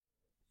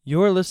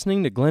You're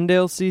listening to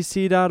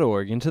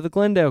GlendaleCC.org and to the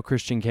Glendale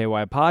Christian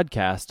KY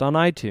podcast on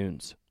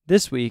iTunes.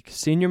 This week,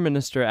 Senior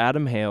Minister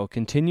Adam Hale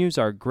continues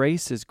our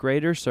Grace is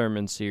Greater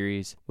sermon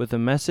series with a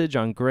message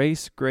on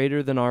grace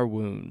greater than our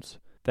wounds.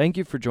 Thank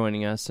you for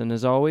joining us, and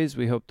as always,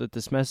 we hope that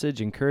this message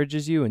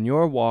encourages you in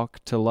your walk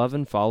to love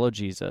and follow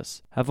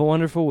Jesus. Have a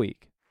wonderful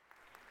week.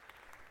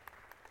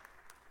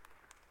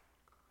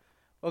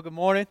 Well, good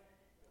morning.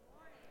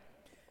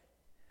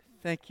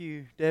 Thank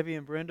you, Debbie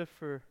and Brenda,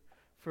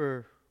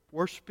 for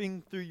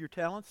worshiping through your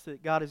talents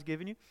that God has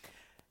given you.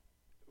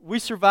 We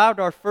survived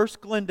our first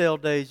Glendale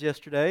days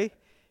yesterday,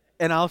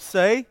 and I'll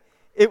say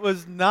it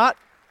was not,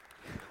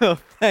 oh,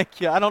 thank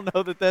you. I don't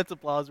know that that's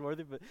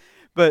applause-worthy,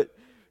 but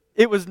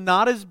it was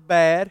not as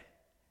bad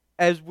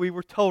as we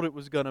were told it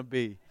was going to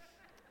be.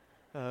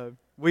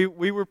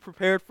 We were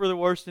prepared for the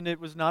worst, and it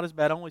was not as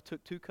bad. I only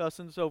took 2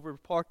 cussings over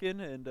parking,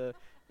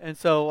 and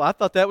so I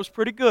thought that was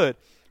pretty good.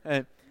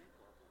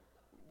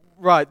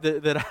 Right,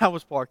 that I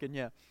was parking,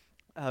 yeah.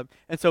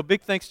 And so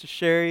big thanks to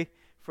Sherry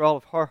for all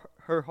of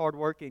her hard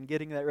work in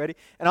getting that ready.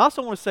 And I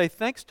also want to say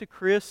thanks to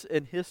Chris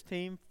and his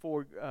team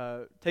for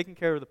taking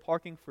care of the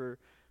parking for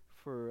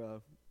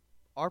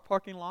our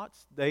parking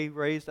lots. They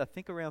raised, I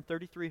think, around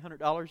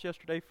 $3,300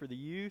 yesterday for the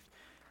youth.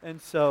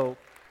 And so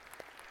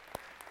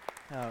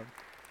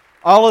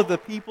all of the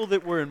people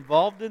that were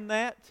involved in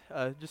that,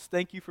 just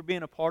thank you for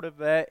being a part of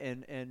that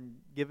and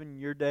giving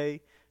your day,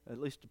 at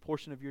least a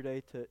portion of your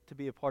day, to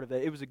be a part of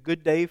that. It was a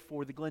good day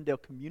for the Glendale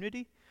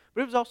community,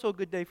 but it was also a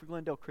good day for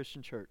Glendale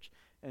Christian Church.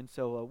 And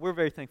so we're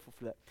very thankful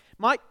for that.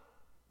 Mike,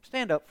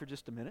 stand up for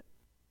just a minute.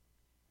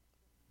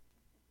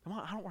 Come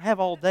on, I don't have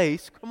all day,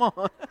 so come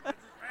on.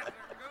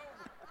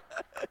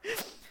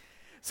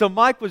 So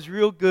Mike was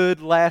real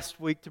good last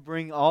week to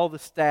bring all the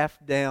staff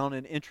down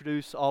and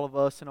introduce all of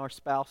us and our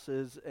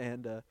spouses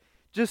and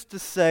just to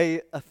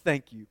say a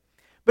thank you.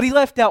 But he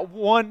left out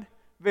one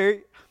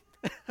very...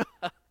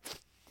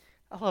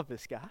 I love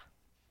this guy.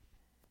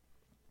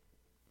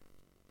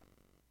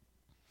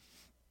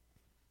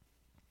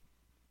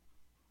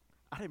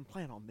 I didn't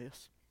plan on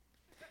this.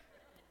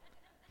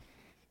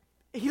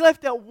 He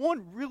left out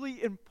one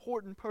really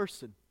important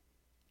person,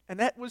 and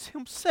that was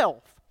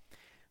himself.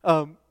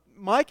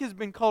 Mike has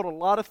been called a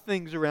lot of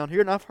things around here,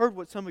 and I've heard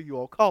what some of you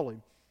all call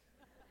him.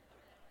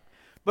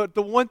 But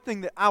the one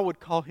thing that I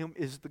would call him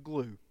is the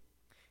glue.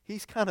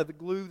 He's kind of the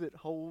glue that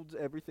holds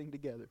everything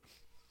together.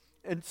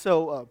 And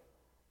so,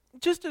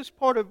 just as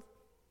part of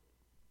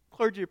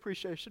clergy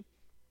appreciation,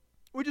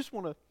 we just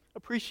want to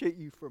appreciate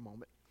you for a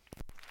moment.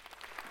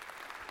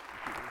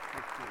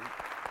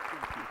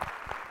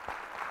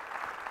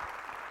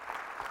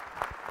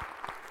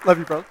 Love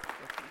you, brother.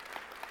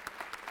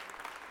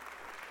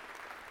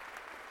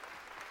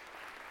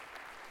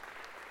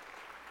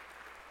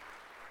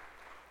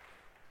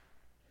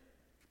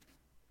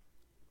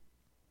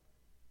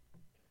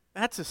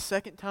 That's the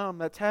second time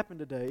that's happened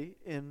today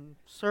in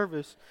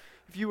service.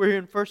 If you were here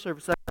in first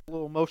service, I got a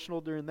little emotional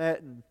during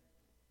that, and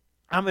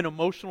I'm an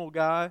emotional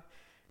guy,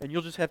 and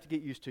you'll just have to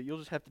get used to it. You'll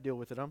just have to deal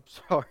with it. I'm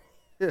sorry.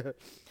 There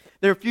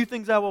are a few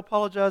things I will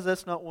apologize.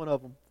 That's not one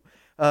of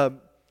them.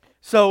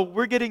 So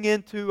we're getting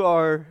into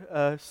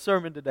our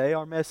sermon today,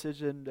 our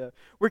message, and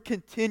we're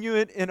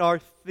continuing in our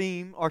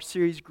theme, our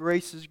series,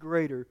 Grace is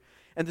Greater.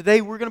 And today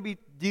we're going to be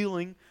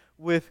dealing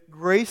with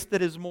grace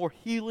that is more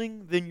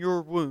healing than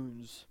your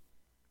wounds.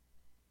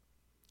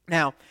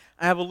 Now,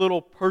 I have a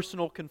little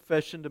personal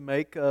confession to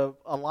make, a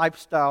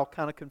lifestyle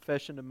kind of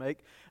confession to make.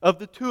 Of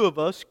the two of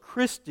us,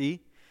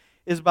 Christy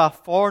is by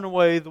far and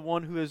away the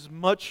one who is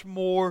much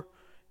more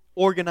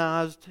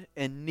organized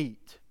and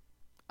neat.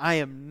 I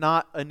am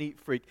not a neat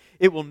freak.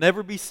 It will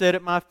never be said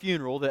at my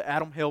funeral that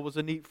Adam Hale was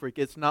a neat freak.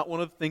 It's not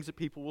one of the things that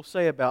people will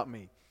say about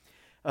me.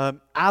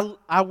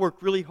 I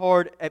work really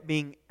hard at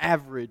being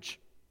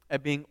average,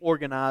 at being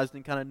organized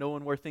and kind of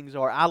knowing where things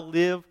are. I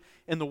live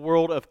in the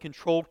world of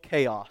controlled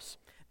chaos.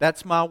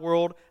 That's my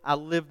world. I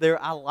live there.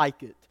 I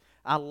like it.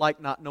 I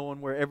like not knowing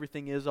where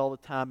everything is all the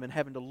time and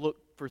having to look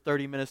for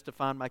 30 minutes to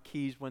find my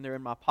keys when they're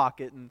in my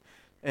pocket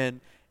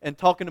and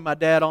talking to my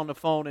dad on the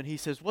phone, and he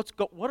says, what's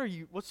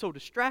so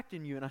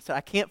distracting you? And I said,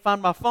 I can't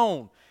find my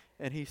phone.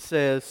 And he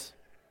says,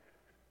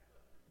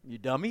 you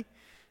dummy.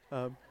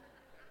 And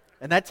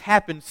that's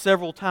happened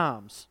several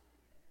times.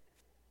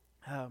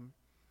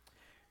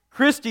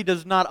 Christy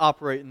does not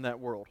operate in that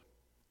world.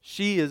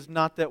 She is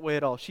not that way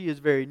at all. She is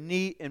very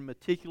neat and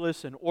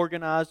meticulous and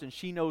organized, and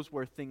she knows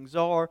where things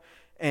are.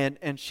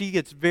 And she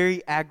gets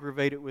very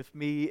aggravated with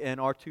me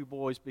and our 2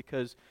 boys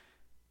because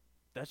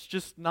that's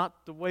just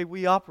not the way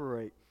we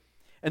operate.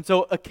 And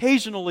so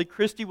occasionally,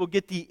 Christy will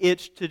get the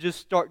itch to just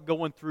start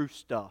going through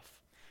stuff.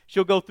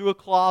 She'll go through a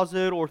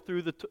closet or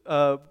through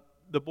the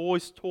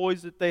boys'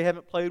 toys that they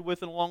haven't played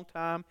with in a long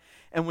time.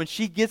 And when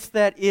she gets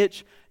that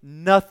itch,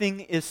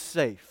 nothing is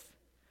safe.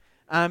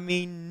 I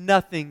mean,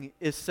 nothing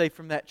is safe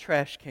from that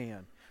trash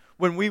can.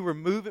 When we were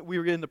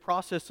in the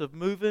process of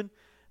moving.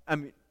 I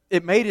mean,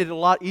 it made it a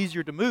lot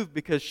easier to move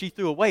because she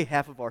threw away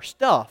half of our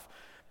stuff.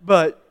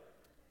 But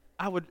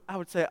I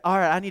would say, all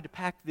right, I need to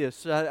pack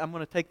this. I'm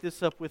going to take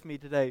this up with me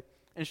today.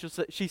 And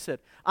she said,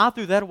 I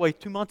threw that away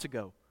 2 months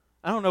ago.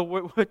 I don't know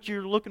what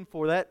you're looking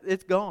for.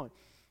 It's gone.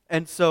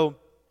 And so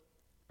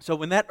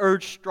when that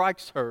urge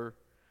strikes her,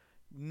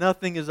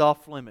 nothing is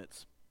off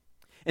limits.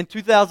 In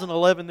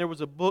 2011, there was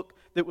a book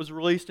that was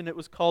released, and it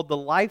was called The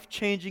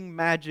Life-Changing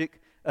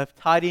Magic of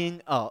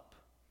Tidying Up,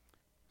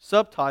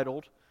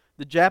 subtitled,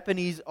 The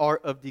Japanese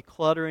Art of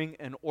Decluttering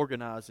and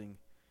Organizing.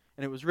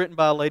 And it was written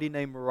by a lady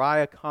named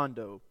Marie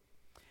Kondo.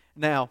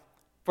 Now,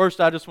 first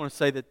I just want to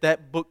say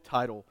that book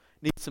title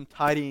needs some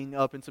tidying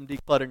up and some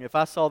decluttering. If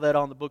I saw that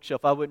on the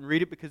bookshelf, I wouldn't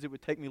read it because it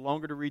would take me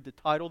longer to read the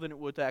title than it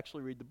would to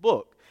actually read the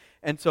book.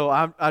 And so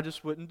I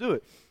just wouldn't do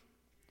it.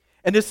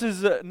 And this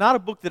is not a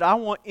book that I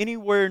want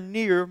anywhere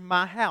near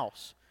my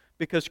house,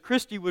 because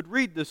Christy would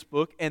read this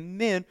book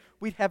and then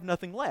we'd have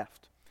nothing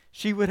left.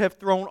 She would have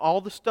thrown all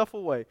the stuff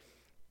away.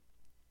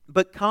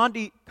 But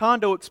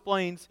Kondo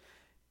explains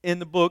in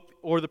the book,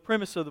 or the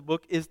premise of the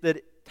book, is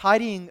that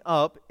tidying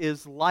up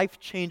is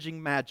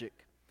life-changing magic,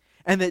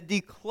 and that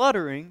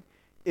decluttering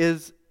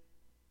is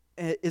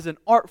an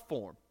art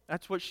form.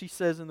 That's what she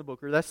says in the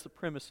book, or that's the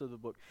premise of the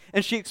book.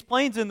 And she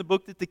explains in the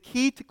book that the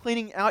key to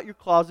cleaning out your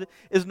closet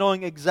is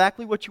knowing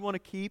exactly what you want to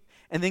keep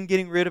and then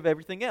getting rid of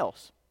everything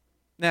else.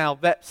 Now,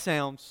 that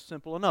sounds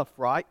simple enough,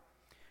 right?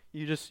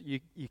 You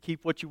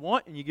keep what you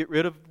want and you get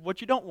rid of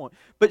what you don't want.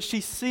 But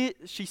she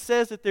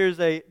says that there's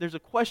a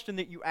question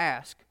that you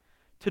ask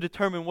to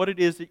determine what it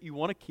is that you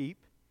want to keep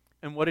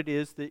and what it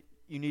is that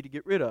you need to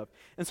get rid of.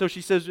 And so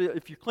she says,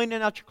 if you're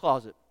cleaning out your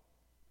closet,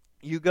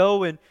 you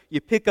go and you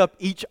pick up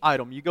each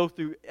item. You go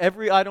through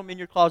every item in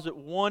your closet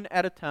one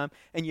at a time,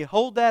 and you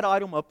hold that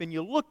item up and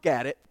you look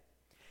at it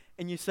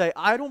and you say,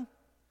 item,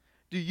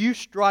 do you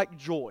strike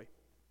joy?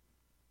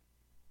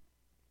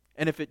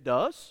 And if it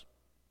does,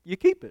 you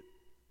keep it.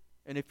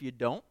 And if you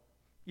don't,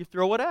 you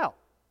throw it out.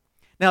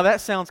 Now that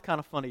sounds kind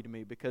of funny to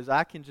me, because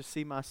I can just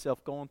see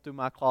myself going through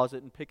my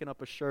closet and picking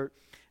up a shirt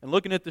and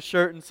looking at the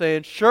shirt and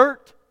saying,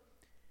 shirt,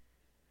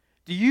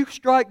 do you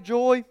strike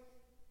joy?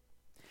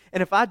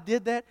 And if I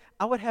did that,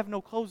 I would have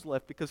no clothes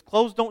left, because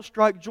clothes don't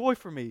strike joy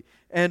for me.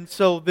 And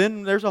so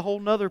then there's a whole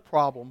nother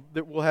problem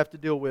that we'll have to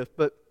deal with.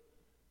 But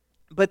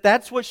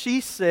that's what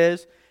she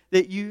says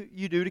that you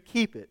do to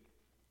keep it.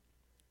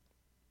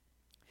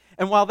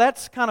 And while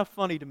that's kind of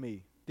funny to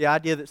me, the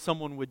idea that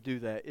someone would do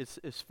that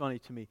is funny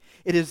to me.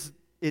 It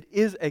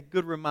is a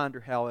good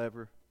reminder,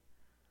 however,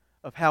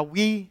 of how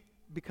we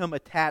become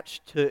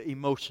attached to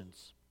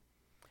emotions,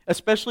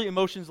 especially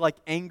emotions like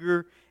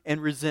anger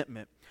and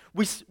resentment.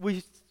 We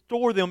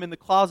store them in the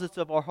closets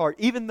of our heart,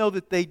 even though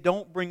that they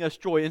don't bring us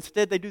joy.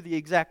 Instead, they do the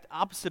exact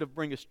opposite of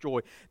bring us joy.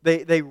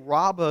 They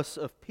rob us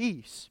of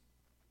peace.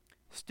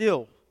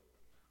 Still,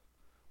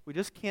 we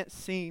just can't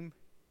seem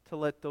to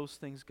let those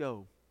things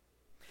go.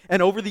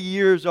 And over the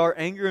years, our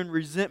anger and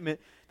resentment,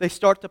 they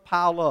start to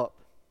pile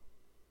up.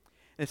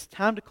 And it's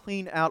time to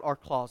clean out our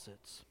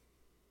closets.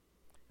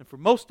 And for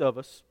most of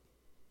us,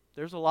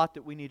 there's a lot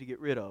that we need to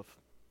get rid of.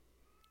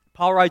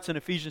 Paul writes in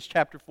Ephesians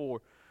chapter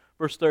 4,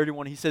 verse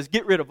 31, he says,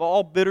 get rid of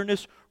all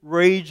bitterness,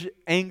 rage,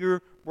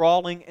 anger,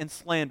 brawling, and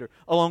slander,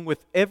 along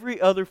with every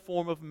other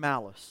form of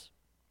malice.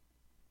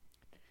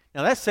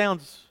 Now that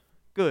sounds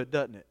good,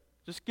 doesn't it?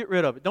 Just get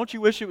rid of it. Don't you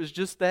wish it was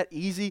just that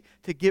easy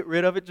to get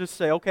rid of it? Just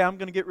say, okay, I'm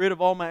going to get rid of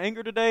all my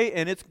anger today,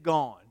 and it's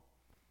gone.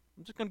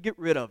 I'm just going to get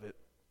rid of it.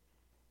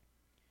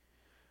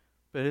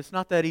 But it's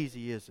not that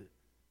easy, is it?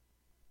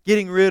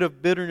 Getting rid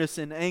of bitterness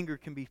and anger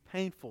can be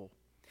painful.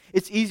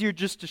 It's easier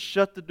just to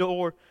shut the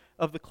door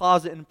of the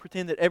closet and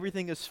pretend that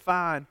everything is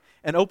fine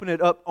and open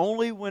it up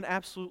only when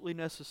absolutely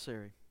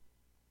necessary.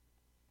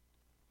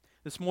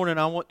 This morning,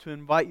 I want to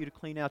invite you to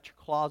clean out your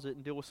closet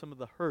and deal with some of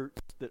the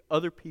hurts that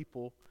other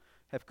people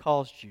have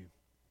caused you.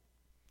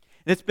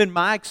 And it's been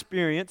my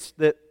experience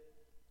that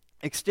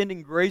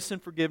extending grace and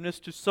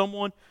forgiveness to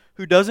someone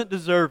who doesn't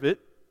deserve it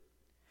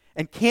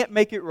and can't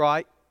make it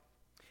right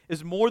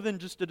is more than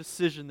just a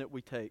decision that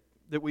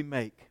we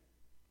make.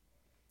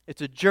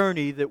 It's a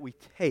journey that we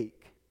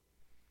take.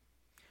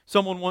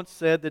 Someone once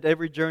said that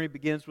every journey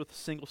begins with a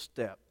single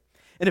step.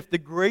 And if the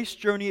grace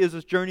journey is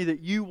a journey that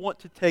you want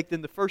to take,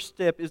 then the first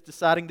step is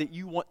deciding that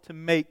you want to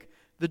make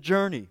the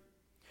journey,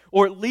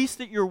 or at least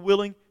that you're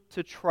willing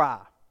to try.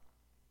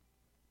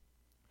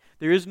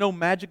 There is no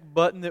magic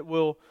button that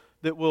will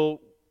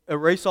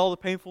erase all the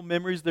painful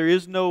memories. There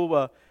is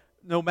no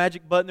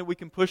magic button that we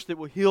can push that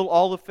will heal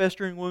all the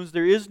festering wounds.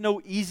 There is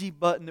no easy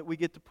button that we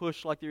get to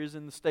push like there is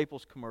in the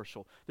Staples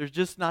commercial. There's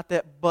just not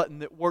that button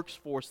that works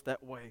for us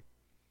that way.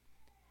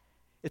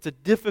 It's a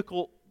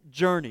difficult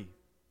journey.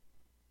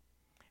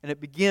 And it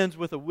begins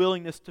with a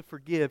willingness to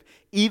forgive,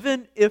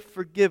 even if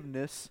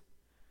forgiveness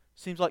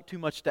seems like too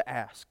much to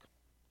ask.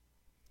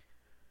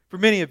 For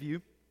many of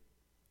you,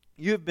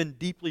 you have been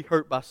deeply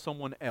hurt by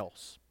someone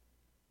else.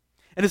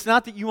 And it's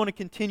not that you want to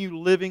continue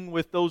living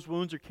with those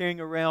wounds or carrying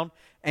around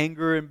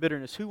anger and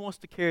bitterness. Who wants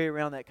to carry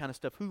around that kind of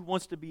stuff? Who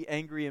wants to be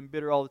angry and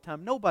bitter all the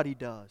time? Nobody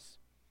does.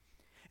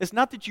 It's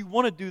not that you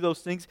want to do those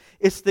things.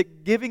 It's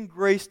that giving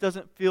grace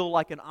doesn't feel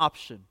like an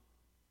option.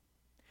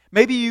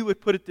 Maybe you would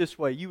put it this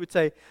way. You would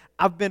say,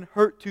 I've been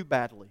hurt too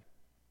badly.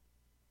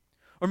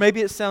 Or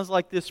maybe it sounds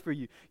like this for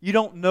you. You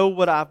don't know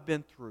what I've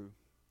been through.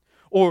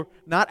 Or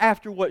not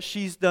after what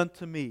she's done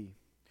to me.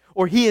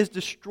 Or he has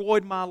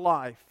destroyed my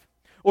life.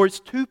 Or it's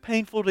too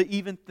painful to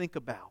even think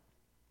about.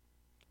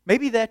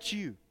 Maybe that's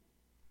you.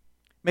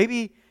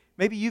 Maybe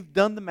you've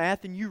done the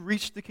math and you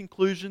reached the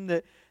conclusion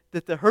that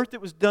the hurt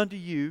that was done to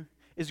you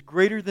is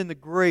greater than the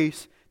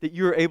grace that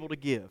you're able to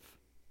give.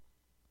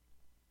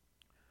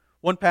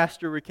 One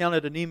pastor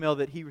recounted an email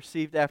that he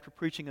received after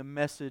preaching a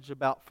message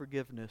about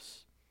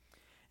forgiveness.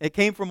 It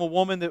came from a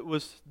woman that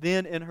was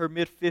then in her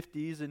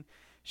mid-50s, and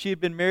she had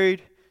been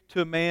married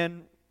to a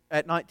man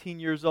at 19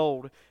 years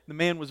old. The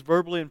man was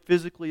verbally and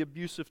physically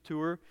abusive to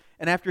her,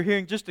 and after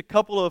hearing just a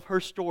couple of her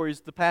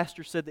stories, the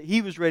pastor said that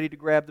he was ready to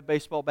grab the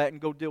baseball bat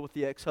and go deal with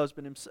the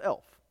ex-husband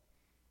himself.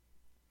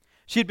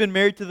 She had been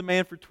married to the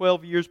man for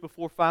 12 years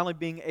before finally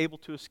being able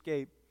to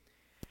escape.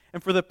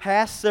 And for the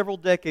past several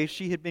decades,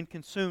 she had been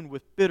consumed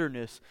with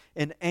bitterness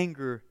and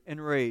anger and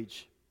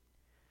rage.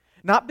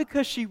 Not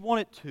because she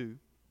wanted to,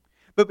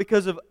 but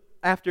because of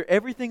after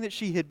everything that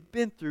she had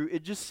been through,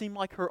 it just seemed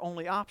like her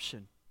only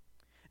option.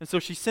 And so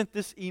she sent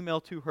this email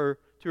to her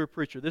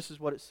preacher. This is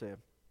what it said.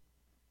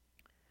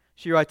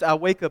 She writes, I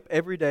wake up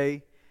every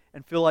day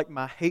and feel like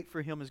my hate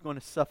for him is going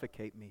to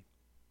suffocate me.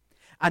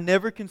 I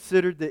never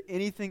considered that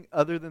anything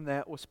other than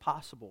that was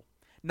possible.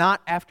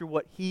 Not after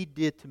what he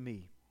did to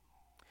me.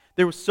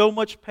 There was so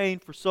much pain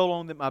for so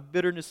long that my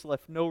bitterness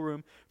left no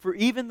room for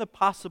even the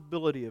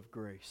possibility of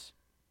grace.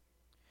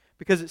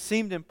 Because it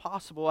seemed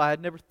impossible, I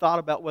had never thought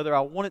about whether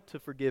I wanted to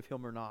forgive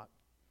him or not.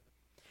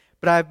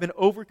 But I have been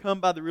overcome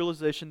by the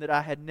realization that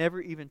I had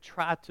never even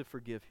tried to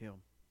forgive him.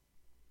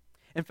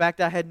 In fact,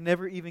 I had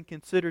never even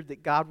considered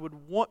that God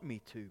would want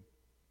me to.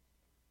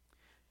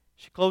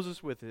 She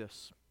closes with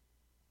this.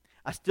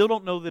 I still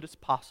don't know that it's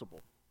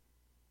possible,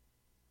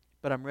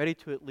 but I'm ready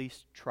to at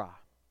least try.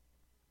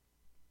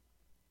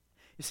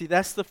 You see,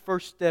 that's the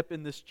first step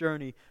in this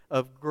journey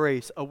of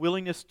grace, a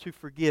willingness to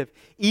forgive,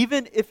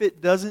 even if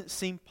it doesn't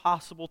seem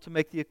possible to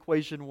make the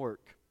equation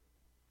work.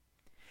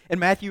 In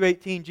Matthew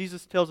 18,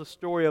 Jesus tells a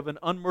story of an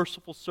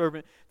unmerciful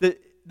servant that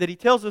he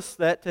tells us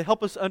that to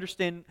help us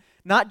understand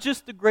not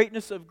just the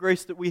greatness of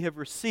grace that we have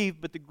received,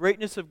 but the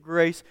greatness of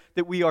grace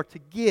that we are to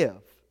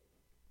give.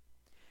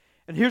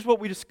 And here's what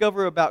we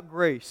discover about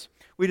grace.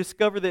 We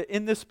discover that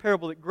in this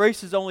parable that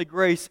grace is only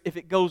grace if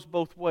it goes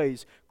both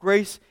ways.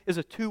 Grace is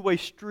a two-way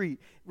street.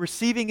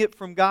 Receiving it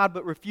from God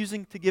but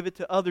refusing to give it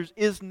to others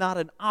is not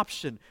an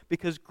option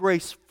because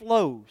grace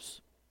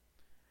flows.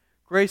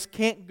 Grace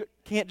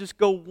can't just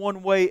go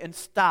one way and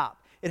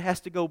stop. It has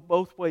to go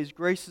both ways.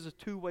 Grace is a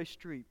two-way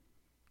street.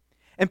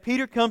 And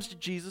Peter comes to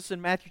Jesus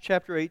in Matthew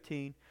chapter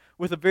 18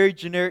 with a very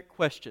generic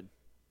question.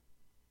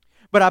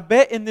 But I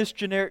bet in this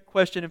generic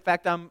question, in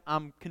fact,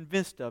 I'm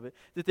convinced of it,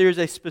 that there is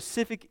a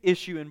specific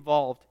issue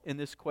involved in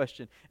this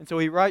question. And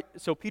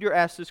so Peter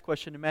asks this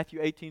question in Matthew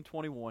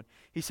 18:21.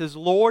 He says,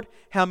 Lord,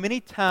 how many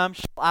times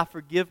shall I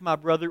forgive my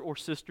brother or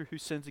sister who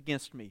sins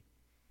against me?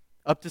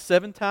 Up to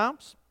 7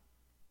 times?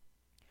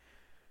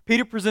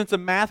 Peter presents a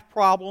math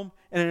problem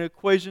and an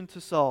equation to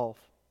solve.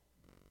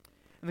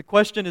 And the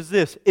question is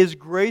this: is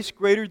grace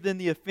greater than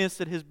the offense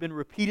that has been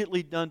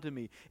repeatedly done to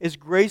me? Is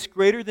grace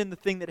greater than the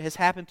thing that has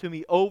happened to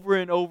me over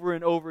and over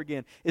and over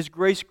again? Is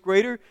grace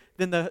greater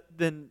than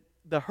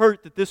the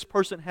hurt that this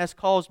person has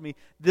caused me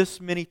this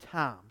many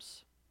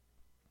times?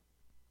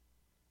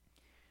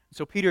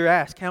 So Peter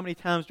asks, how many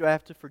times do I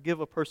have to forgive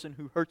a person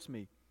who hurts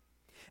me?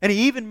 And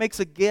he even makes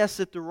a guess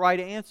at the right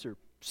answer,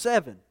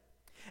 7.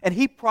 And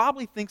he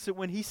probably thinks that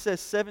when he says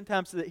 7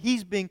 times that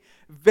he's being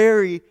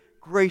very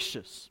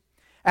gracious.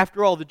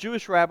 After all, the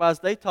Jewish rabbis,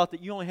 they taught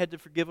that you only had to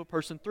forgive a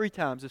person 3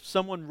 times. If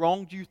someone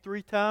wronged you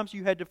 3 times,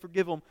 you had to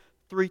forgive them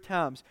 3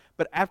 times.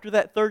 But after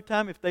that 3rd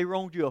time, if they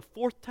wronged you a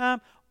 4th time,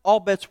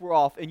 all bets were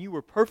off, and you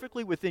were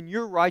perfectly within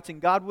your rights,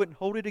 and God wouldn't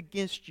hold it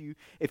against you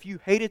if you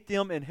hated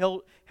them and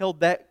held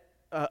that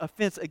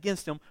offense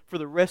against them for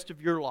the rest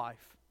of your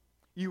life.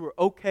 You were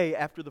okay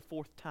after the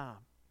 4th time.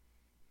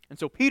 And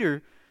so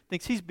Peter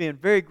thinks he's being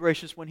very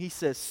gracious when he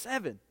says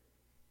 7.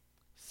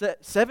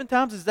 7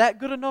 times, is that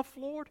good enough,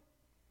 Lord?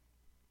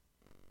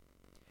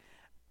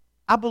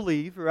 I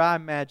believe, or I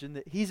imagine,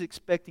 that he's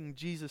expecting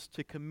Jesus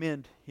to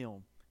commend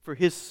him for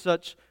his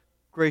such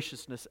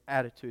graciousness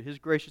attitude, his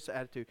gracious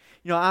attitude.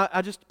 You know,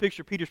 I just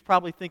picture Peter's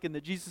probably thinking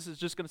that Jesus is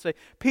just going to say,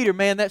 Peter,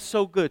 man, that's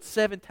so good.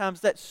 7 times,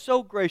 that's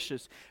so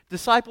gracious.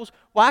 Disciples,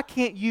 why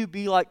can't you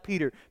be like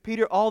Peter?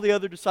 Peter, all the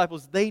other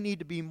disciples, they need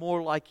to be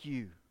more like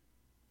you.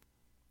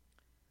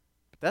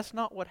 But that's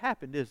not what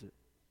happened, is it?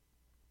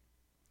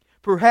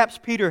 Perhaps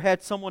Peter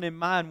had someone in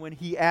mind when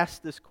he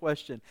asked this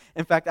question.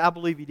 In fact, I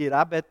believe he did.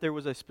 I bet there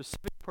was a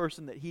specific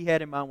person that he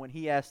had in mind when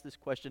he asked this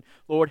question.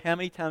 Lord, how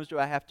many times do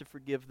I have to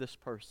forgive this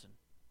person?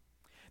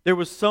 There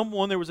was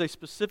a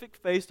specific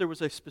face, there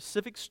was a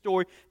specific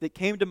story that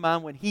came to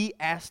mind when he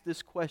asked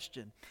this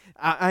question.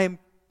 I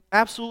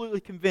absolutely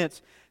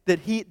convinced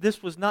that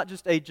this was not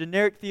just a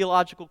generic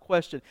theological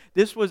question.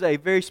 This was a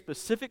very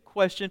specific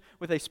question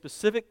with a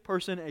specific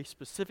person, a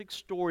specific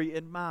story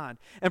in mind.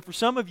 And for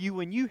some of you,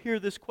 when you hear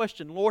this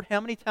question, Lord,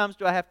 how many times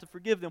do I have to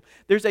forgive them?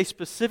 There's a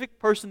specific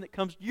person that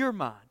comes to your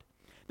mind.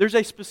 There's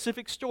a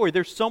specific story.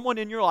 There's someone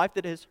in your life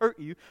that has hurt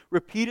you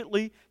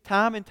repeatedly,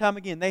 time and time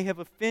again. They have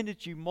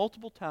offended you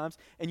multiple times,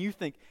 and you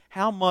think,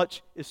 how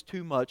much is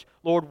too much?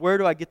 Lord, where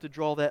do I get to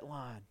draw that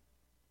line?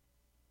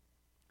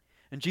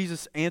 And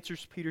Jesus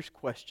answers Peter's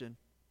question.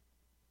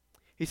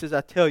 He says,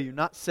 I tell you,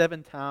 not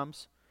 7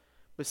 times,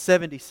 but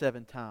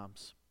 77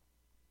 times.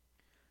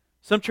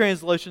 Some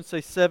translations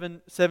say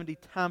 70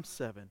 times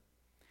 7.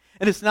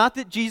 And it's not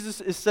that Jesus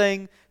is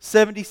saying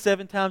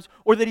 77 times,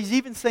 or that He's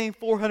even saying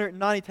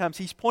 490 times.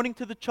 He's pointing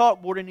to the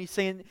chalkboard and He's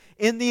saying,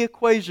 in the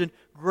equation,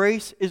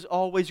 grace is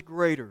always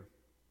greater.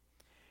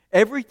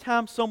 Every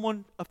time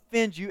someone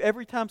offends you,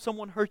 every time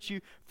someone hurts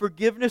you,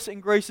 forgiveness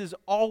and grace is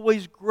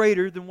always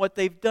greater than what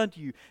they've done to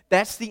you.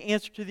 That's the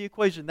answer to the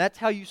equation. That's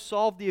how you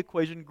solve the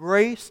equation.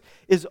 Grace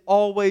is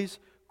always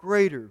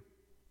greater.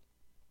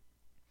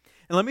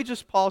 And let me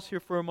just pause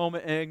here for a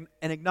moment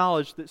and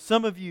acknowledge that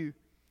some of you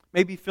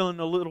may be feeling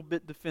a little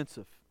bit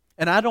defensive.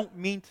 And I don't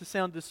mean to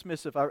sound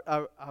dismissive.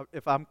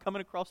 If I'm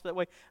coming across that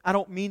way, I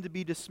don't mean to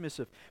be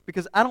dismissive,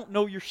 because I don't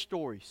know your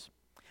stories.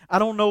 I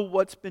don't know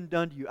what's been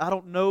done to you. I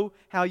don't know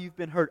how you've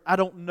been hurt. I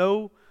don't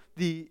know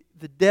the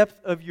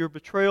depth of your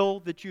betrayal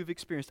that you've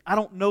experienced. I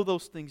don't know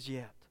those things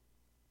yet.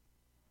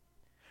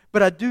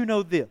 But I do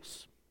know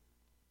this.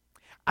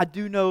 I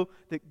do know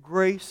that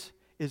grace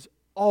is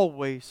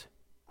always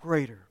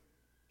greater.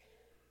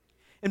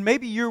 And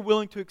maybe you're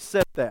willing to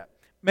accept that.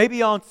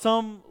 Maybe on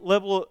some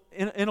level,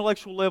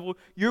 intellectual level,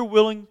 you're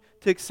willing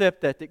to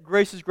accept that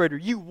grace is greater.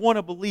 You want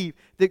to believe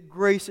that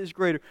grace is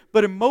greater.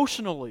 But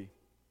emotionally,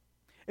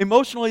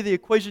 the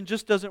equation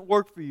just doesn't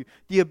work for you.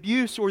 The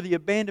abuse or the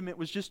abandonment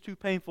was just too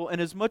painful.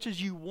 And as much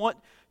as you want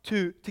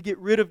to get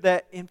rid of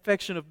that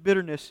infection of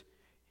bitterness,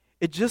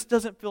 it just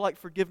doesn't feel like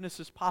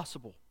forgiveness is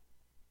possible.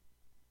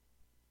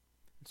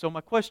 And so my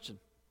question,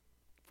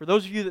 for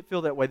those of you that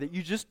feel that way, that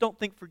you just don't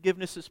think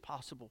forgiveness is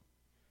possible,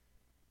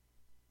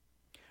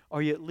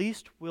 are you at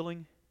least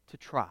willing to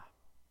try?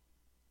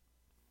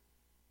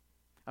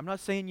 I'm not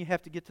saying you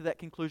have to get to that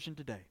conclusion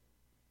today,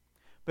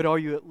 but are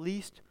you at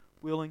least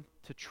willing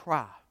to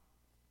try?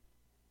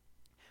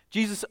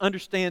 Jesus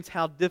understands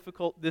how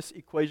difficult this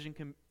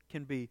equation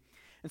can be.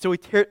 And so He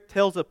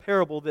tells a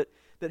parable that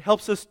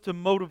helps us to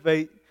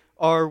motivate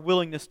our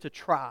willingness to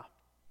try.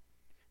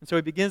 And so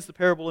He begins the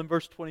parable in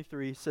verse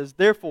 23. He says,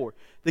 therefore,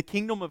 the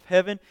kingdom of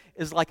heaven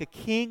is like a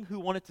king who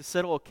wanted to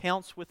settle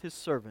accounts with his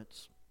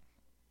servants.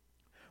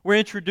 We're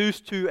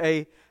introduced to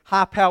a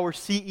high-power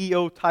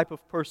CEO type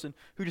of person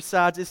who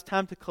decides it's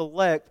time to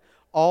collect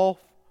all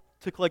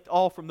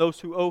from those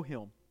who owe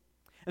him.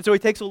 And so he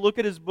takes a look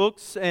at his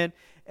books, and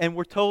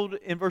we're told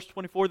in verse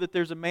 24 that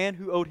there's a man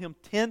who owed him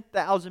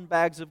 10,000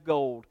 bags of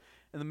gold,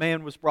 and the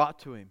man was brought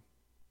to him.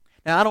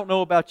 Now, I don't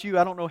know about you.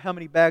 I don't know how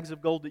many bags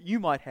of gold that you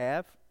might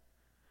have,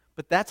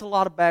 but that's a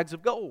lot of bags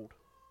of gold.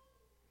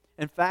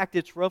 In fact,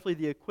 it's roughly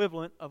the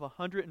equivalent of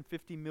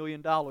 $150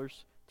 million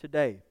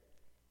today.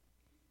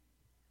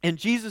 In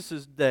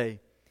Jesus' day,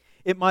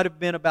 it might have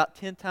been about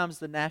 10 times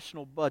the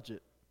national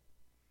budget.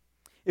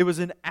 It was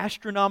an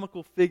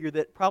astronomical figure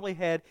that probably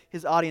had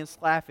his audience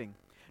laughing.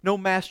 No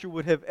master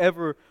would have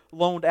ever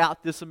loaned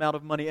out this amount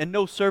of money, and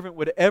no servant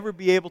would ever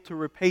be able to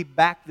repay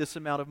back this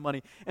amount of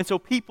money. And so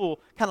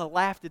people kind of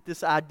laughed at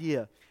this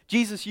idea.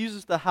 Jesus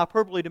uses the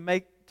hyperbole to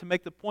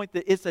make the point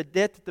that it's a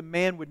debt that the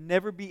man would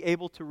never be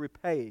able to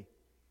repay.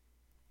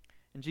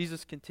 And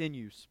Jesus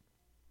continues.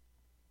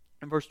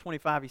 In verse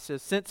 25, he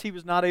says, since he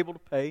was not able to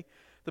pay,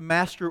 the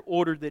master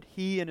ordered that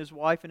he and his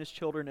wife and his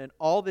children and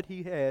all that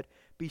he had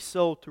be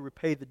sold to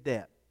repay the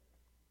debt.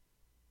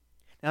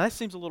 Now that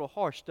seems a little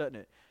harsh, doesn't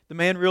it? The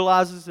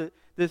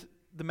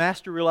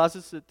master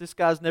realizes that this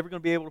guy's never going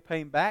to be able to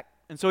pay him back,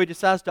 and so he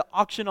decides to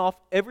auction off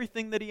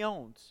everything that he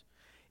owns.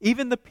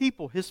 Even the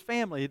people, his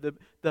family,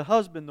 the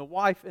husband, the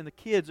wife, and the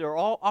kids are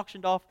all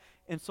auctioned off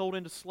and sold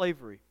into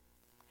slavery.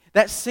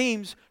 That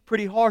seems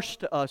pretty harsh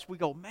to us. We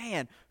go,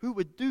 man, who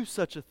would do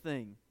such a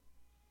thing?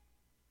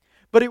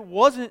 But it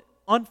wasn't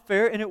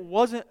unfair, and it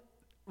wasn't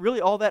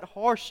really all that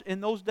harsh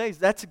in those days.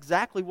 That's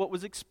exactly what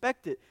was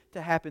expected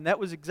to happen. That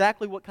was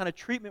exactly what kind of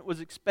treatment was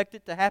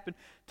expected to happen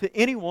to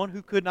anyone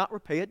who could not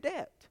repay a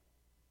debt.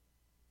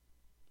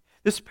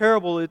 This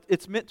parable,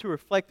 it's meant to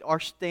reflect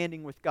our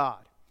standing with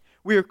God.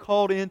 We are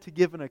called in to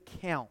give an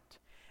account.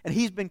 And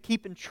He's been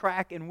keeping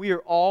track, and we are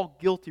all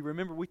guilty.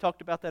 Remember, we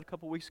talked about that a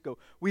couple weeks ago.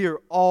 We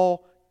are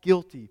all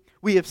guilty.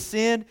 We have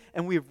sinned,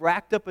 and we have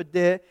racked up a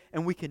debt,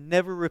 and we can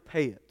never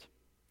repay it.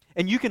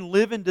 And you can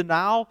live in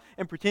denial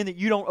and pretend that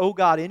you don't owe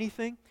God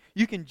anything.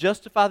 You can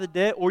justify the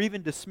debt or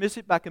even dismiss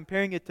it by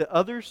comparing it to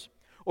others.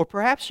 Or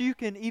perhaps you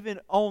can even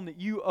own that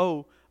you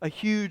owe a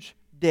huge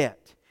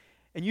debt.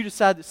 And you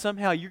decide that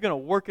somehow you're going to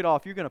work it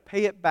off. You're going to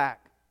pay it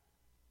back.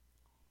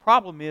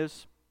 Problem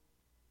is,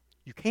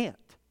 you can't.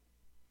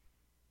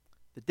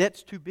 The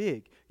debt's too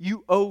big.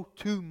 You owe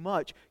too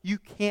much. You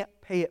can't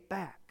pay it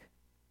back.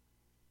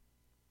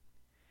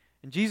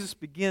 And Jesus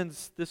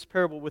begins this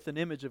parable with an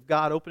image of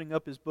God opening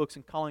up His books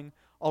and calling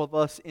all of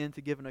us in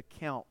to give an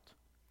account.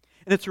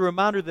 And it's a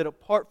reminder that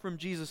apart from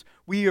Jesus,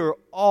 we are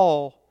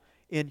all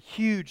in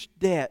huge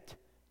debt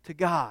to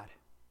God.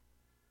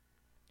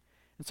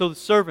 And so the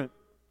servant,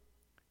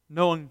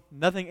 knowing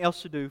nothing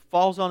else to do,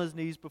 falls on his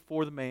knees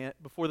before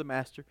the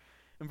master.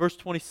 In verse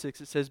 26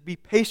 it says, "Be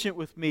patient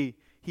with me,"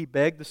 he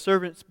begged. The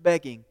servant's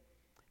begging.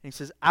 And he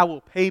says, "I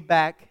will pay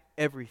back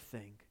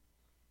everything."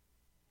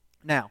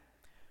 Now,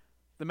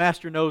 the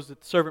master knows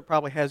that the servant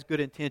probably has good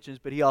intentions,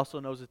 but he also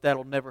knows that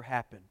that'll never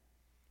happen.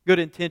 Good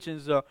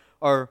intentions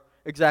are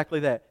exactly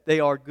that. They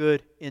are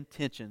good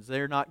intentions.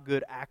 They are not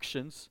good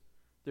actions.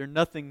 They're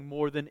nothing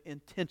more than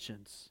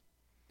intentions.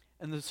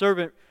 And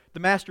the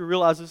master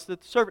realizes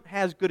that the servant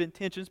has good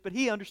intentions, but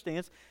he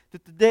understands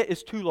that the debt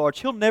is too large.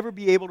 He'll never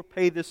be able to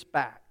pay this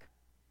back.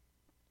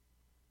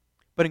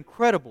 But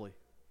incredibly,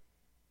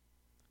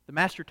 the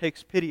master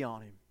takes pity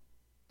on him.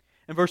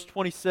 In verse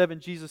 27,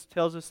 Jesus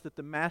tells us that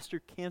the master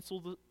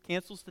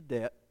cancels the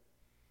debt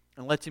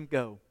and lets him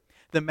go.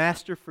 The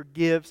master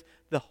forgives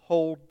the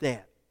whole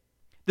debt.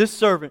 This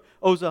servant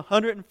owes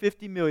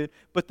 $150 million,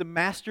 but the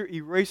master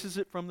erases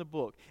it from the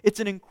book. It's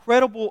an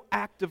incredible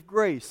act of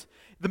grace.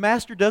 The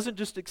master doesn't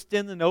just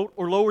extend the note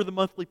or lower the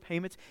monthly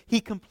payments.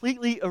 He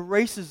completely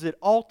erases it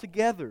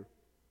altogether.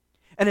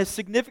 And as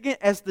significant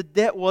as the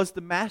debt was,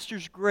 the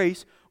master's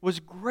grace was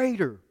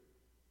greater.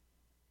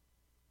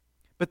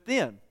 But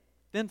then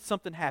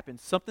something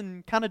happens.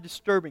 Something kind of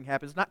disturbing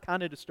happens. Not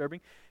kind of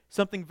disturbing.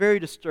 Something very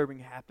disturbing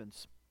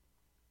happens.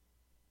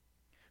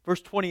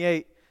 Verse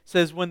 28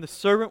 says, "When the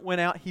servant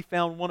went out, he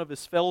found one of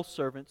his fellow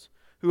servants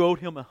who owed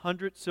him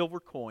 100 silver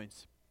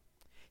coins.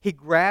 He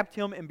grabbed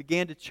him and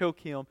began to choke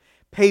him.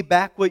 'Pay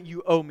back what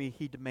you owe me,'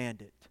 he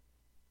demanded."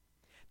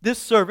 This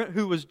servant,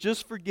 who was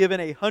just forgiven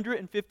a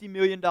 $150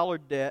 million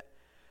debt,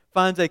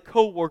 finds a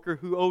co-worker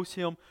who owes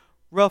him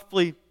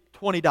roughly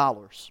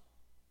 $20.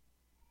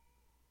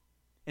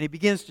 And he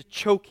begins to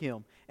choke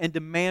him and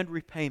demand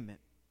repayment.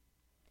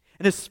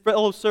 And his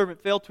fellow servant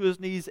fell to his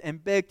knees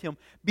and begged him,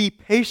 "Be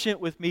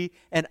patient with me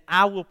and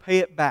I will pay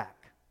it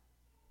back."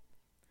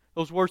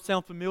 Those words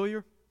sound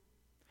familiar?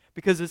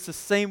 Because it's the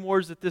same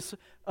words that this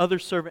other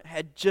servant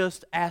had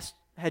just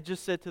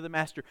said to the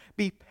master.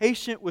 "Be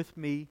patient with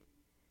me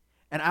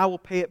and I will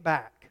pay it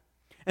back."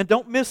 And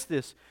don't miss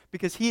this,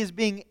 because he is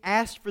being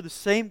asked for the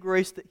same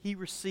grace that he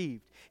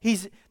received.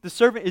 The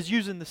servant is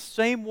using the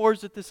same words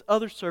that this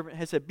other servant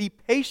has said. "Be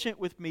patient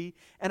with me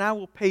and I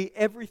will pay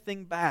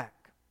everything back."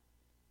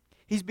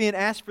 He's being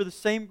asked for the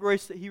same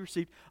grace that he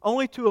received,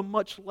 only to a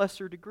much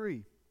lesser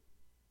degree.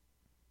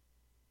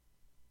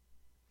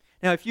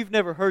 Now, if you've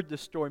never heard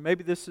this story,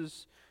 maybe this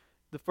is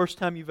the first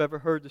time you've ever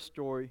heard the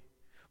story,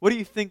 what do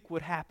you think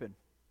would happen?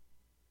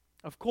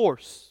 Of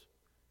course,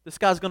 this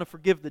guy's going to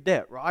forgive the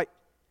debt, right?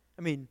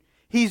 I mean,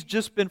 he's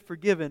just been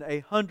forgiven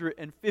a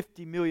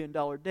 $150 million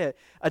debt,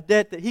 a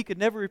debt that he could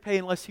never repay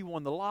unless he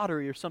won the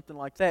lottery or something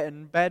like that,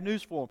 and bad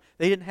news for him.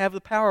 They didn't have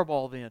the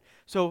Powerball then.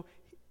 So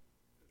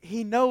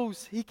he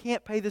knows he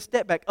can't pay this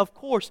debt back. Of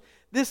course,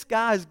 this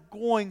guy is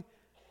going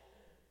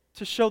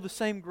to show the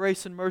same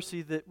grace and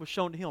mercy that was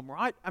shown to him,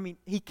 right? I mean,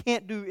 he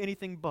can't do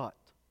anything but.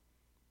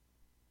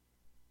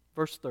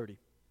 Verse 30.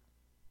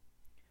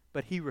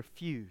 But he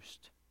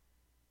refused.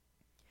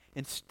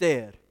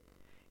 Instead,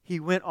 he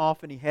went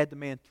off and he had the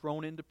man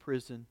thrown into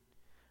prison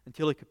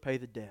until he could pay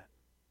the debt.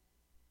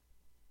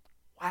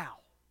 Wow.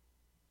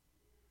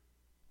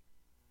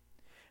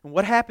 And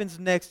what happens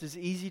next is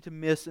easy to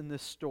miss in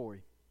this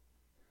story.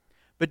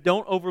 But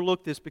don't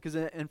overlook this, because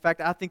in fact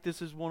I think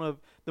this is one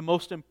of the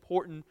most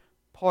important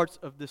parts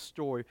of this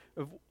story,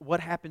 of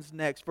what happens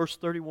next. Verse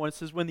 31, it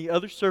says, "When the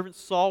other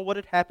servants saw what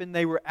had happened,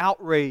 they were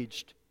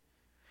outraged.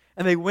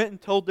 And they went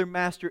and told their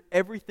master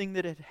everything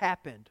that had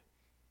happened."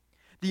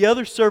 The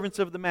other servants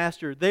of the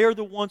master, they are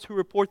the ones who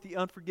report the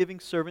unforgiving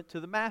servant to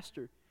the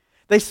master.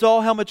 They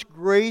saw how much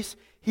grace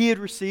he had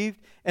received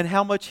and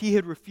how much he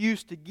had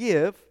refused to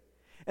give,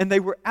 and they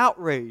were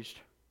outraged.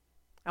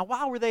 Now,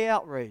 why were they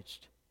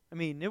outraged? I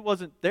mean, it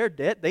wasn't their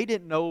debt. They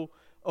didn't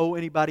owe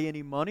anybody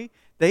any money.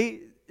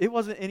 It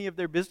wasn't any of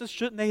their business.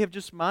 Shouldn't they have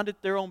just minded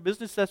their own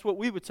business? That's what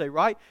we would say,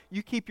 right?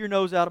 You keep your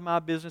nose out of my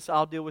business,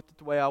 I'll deal with it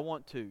the way I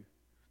want to.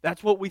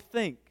 That's what we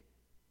think.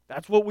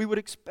 That's what we would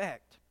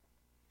expect.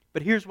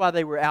 But here's why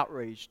they were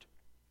outraged.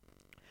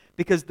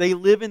 Because they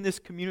live in this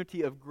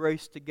community of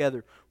grace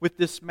together with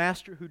this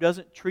master who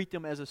doesn't treat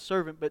them as a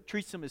servant but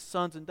treats them as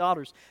sons and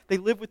daughters. They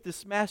live with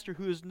this master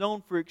who is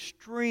known for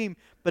extreme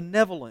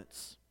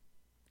benevolence.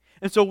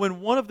 And so when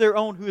one of their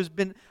own who has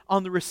been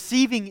on the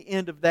receiving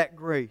end of that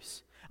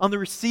grace, on the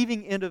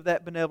receiving end of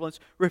that benevolence,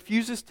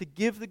 refuses to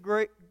give the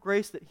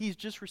grace that he's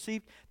just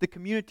received, the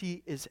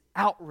community is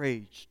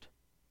outraged.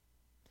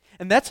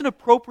 And that's an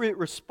appropriate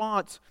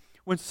response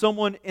when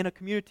someone in a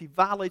community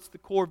violates the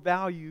core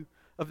value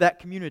of that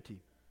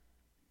community.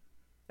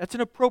 That's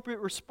an appropriate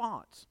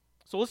response.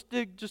 So let's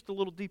dig just a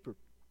little deeper.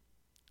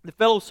 The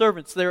fellow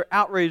servants, they're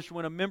outraged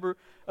when a member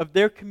of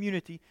their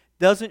community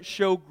doesn't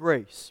show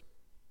grace.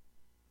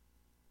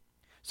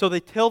 So they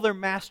tell their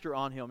master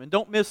on him. And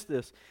don't miss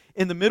this.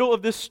 In the middle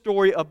of this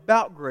story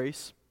about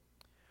grace,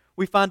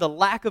 we find a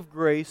lack of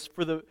grace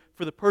for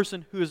the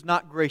person who is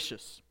not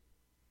gracious.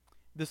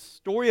 This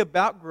story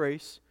about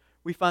grace,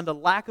 we find a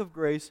lack of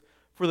grace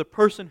for the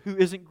person who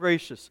isn't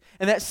gracious.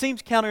 And that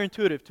seems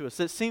counterintuitive to us.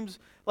 That seems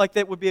like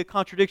that would be a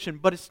contradiction,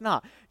 but it's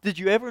not. Did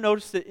you ever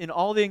notice that in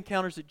all the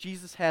encounters that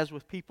Jesus has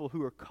with people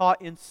who are caught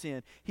in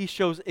sin, He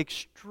shows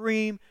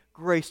extreme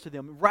grace to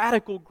them,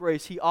 radical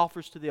grace He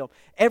offers to them.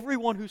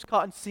 Everyone who's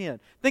caught in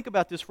sin. Think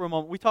about this for a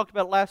moment. We talked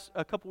about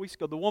a couple weeks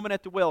ago, the woman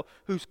at the well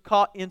who's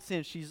caught in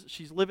sin.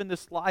 She's living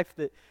this life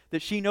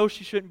that she knows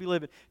she shouldn't be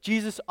living.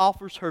 Jesus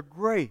offers her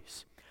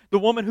grace. The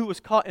woman who was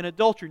caught in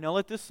adultery. Now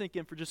let this sink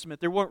in for just a minute.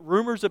 There weren't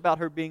rumors about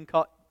her being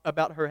caught,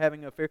 about her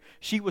having an affair.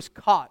 She was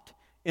caught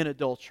in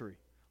adultery.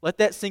 Let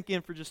that sink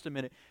in for just a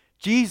minute.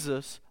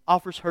 Jesus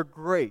offers her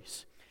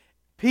grace.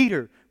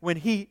 Peter, when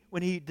he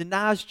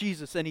denies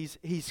Jesus and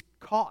he's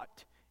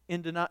caught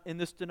in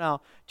this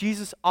denial,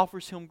 Jesus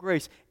offers him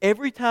grace.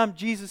 Every time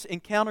Jesus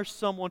encounters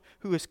someone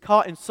who is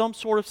caught in some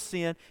sort of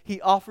sin,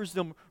 He offers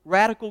them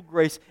radical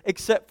grace,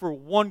 except for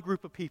one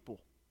group of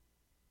people.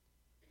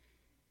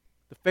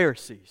 The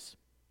Pharisees,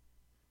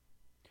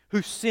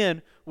 whose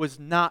sin was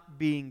not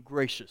being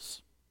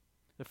gracious.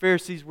 The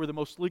Pharisees were the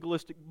most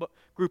legalistic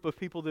group of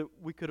people that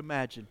we could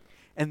imagine.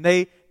 And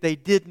they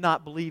did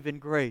not believe in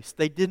grace.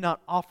 They did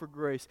not offer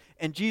grace.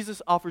 And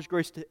Jesus offers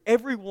grace to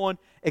everyone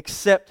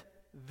except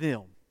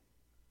them.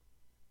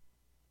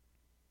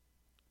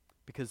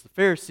 Because the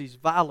Pharisees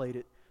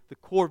violated the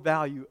core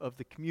value of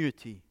the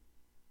community,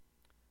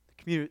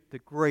 the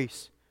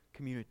grace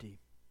community.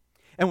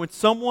 And when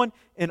someone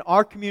in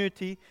our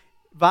community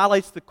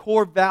violates the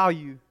core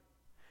value,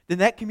 then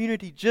that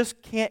community just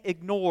can't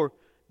ignore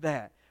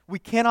that. We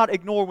cannot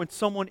ignore when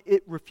someone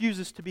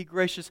refuses to be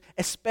gracious,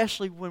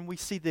 especially when we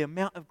see the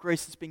amount of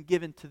grace that's been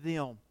given to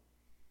them.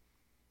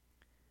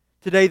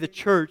 Today, the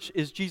church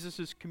is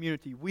Jesus'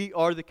 community. We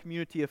are the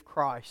community of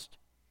Christ.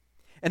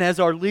 And as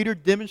our leader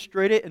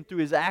demonstrated and through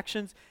his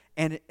actions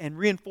and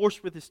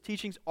reinforced with his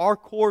teachings, our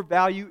core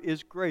value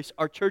is grace.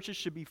 Our churches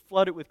should be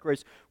flooded with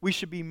grace. We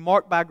should be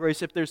marked by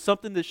grace. If there's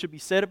something that should be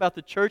said about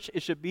the church,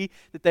 it should be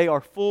that they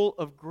are full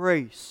of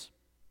grace.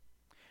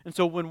 And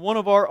so when one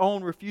of our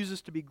own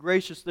refuses to be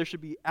gracious, there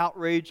should be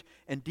outrage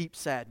and deep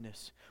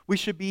sadness. We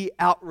should be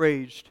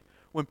outraged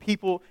when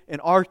people in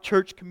our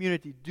church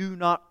community do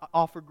not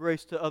offer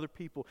grace to other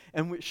people.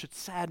 And it should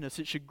sadden us.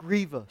 It should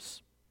grieve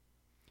us.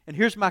 And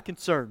here's my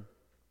concern.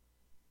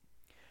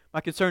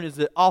 My concern is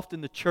that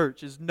often the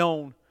church is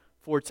known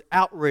for its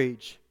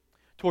outrage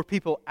toward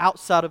people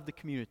outside of the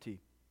community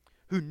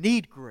who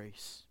need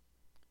grace,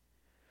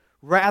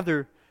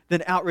 rather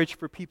than outrage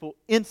for people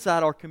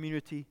inside our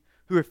community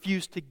who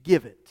refuse to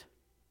give it.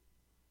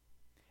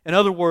 In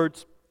other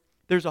words,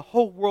 there's a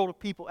whole world of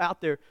people out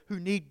there who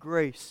need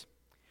grace.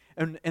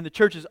 And the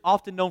church is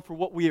often known for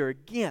what we are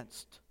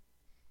against.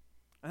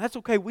 And that's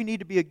okay, we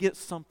need to be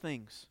against some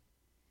things.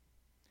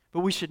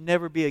 But we should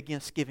never be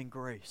against giving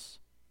grace.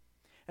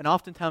 And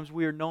oftentimes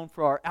we are known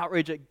for our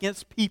outrage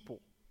against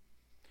people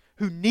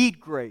who need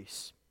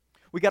grace.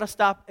 We got to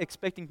stop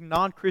expecting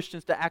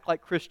non-Christians to act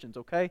like Christians,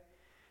 okay?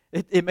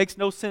 It makes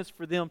no sense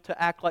for them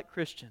to act like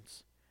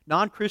Christians.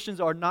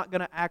 Non-Christians are not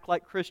going to act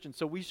like Christians,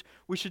 so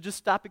we should just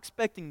stop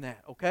expecting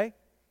that, okay?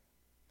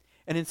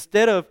 And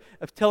instead of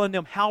telling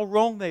them how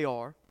wrong they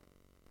are,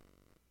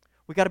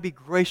 we got to be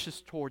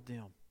gracious toward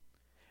them.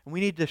 And we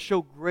need to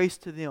show grace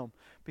to them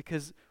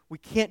because we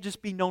can't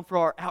just be known for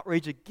our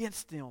outrage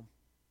against them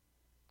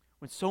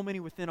when so many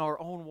within our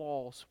own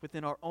walls,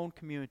 within our own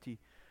community,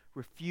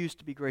 refuse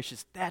to be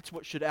gracious. That's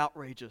what should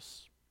outrage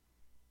us.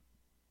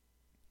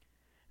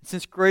 And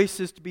since grace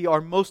is to be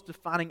our most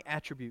defining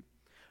attribute,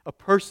 a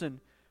person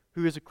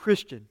who is a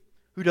Christian,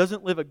 who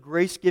doesn't live a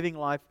grace-giving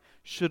life,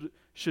 should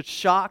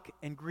shock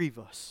and grieve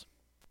us.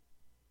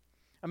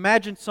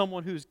 Imagine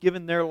someone who's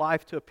given their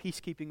life to a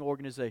peacekeeping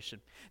organization.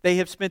 They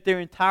have spent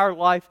their entire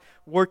life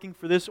working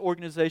for this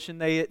organization.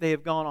 They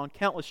have gone on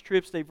countless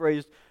trips. They've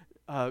raised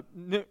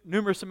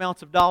numerous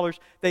amounts of dollars.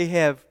 They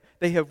have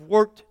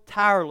worked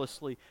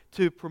tirelessly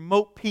to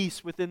promote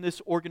peace within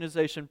this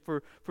organization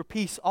for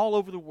peace all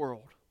over the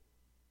world.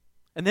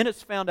 And then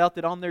it's found out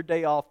that on their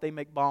day off, they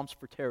make bombs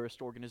for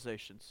terrorist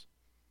organizations.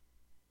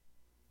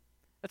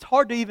 That's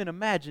hard to even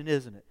imagine,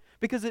 isn't it?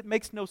 Because it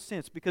makes no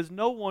sense. Because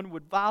no one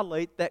would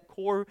violate that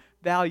core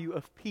value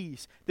of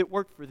peace that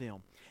worked for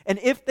them. And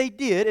if they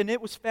did, and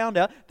it was found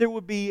out, there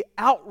would be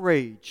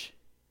outrage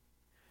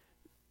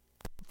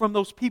from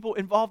those people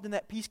involved in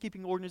that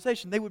peacekeeping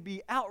organization. They would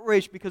be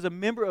outraged because a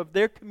member of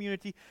their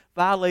community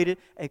violated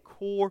a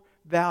core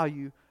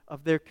value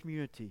of their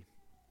community.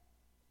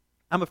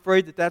 I'm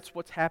afraid that that's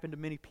what's happened to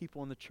many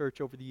people in the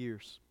church over the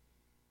years.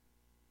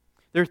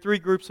 There are three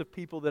groups of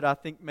people that I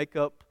think make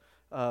up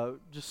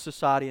just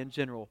society in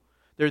general.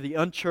 They're the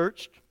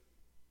unchurched,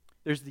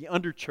 there's the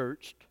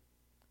underchurched,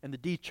 and the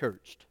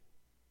dechurched.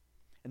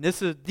 And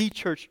this is the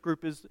church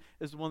group is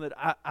the one that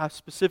I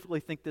specifically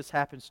think this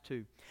happens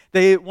to.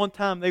 They at one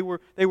time they were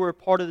a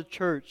part of the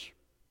church,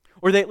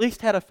 or they at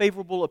least had a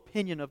favorable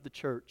opinion of the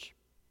church.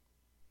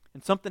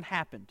 And something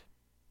happened.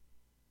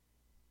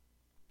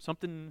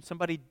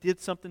 Somebody did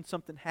something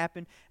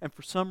happened, and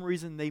for some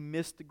reason they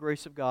missed the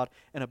grace of God,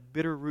 and a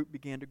bitter root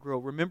began to grow.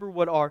 Remember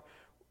what our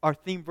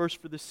theme verse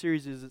for this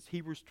series is. It's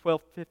Hebrews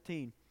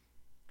 12:15.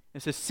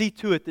 It says, "See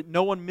to it that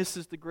no one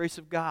misses the grace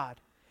of God,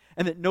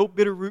 and that no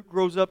bitter root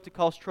grows up to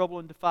cause trouble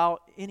and defile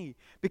any."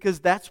 Because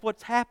that's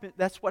what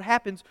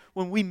happens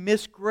when we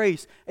miss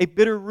grace. A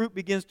bitter root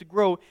begins to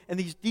grow, and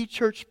these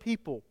de-churched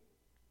people,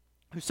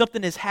 who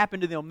something has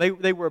happened to them,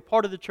 they were a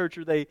part of the church,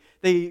 or they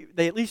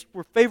at least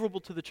were favorable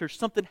to the church.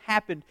 Something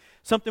happened,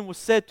 something was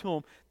said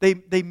to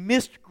them. They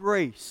missed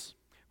grace.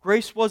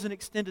 Grace wasn't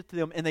extended to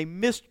them, and they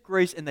missed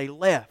grace, and they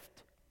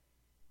left.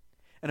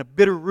 And a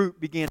bitter root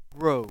began to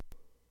grow.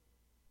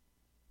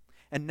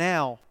 And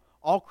now,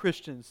 all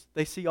Christians,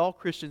 they see all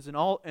Christians in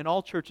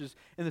all churches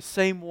in the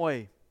same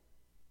way.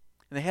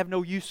 And they have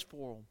no use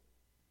for them.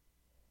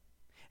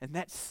 And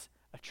that's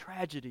a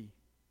tragedy.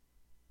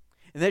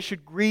 And that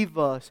should grieve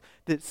us,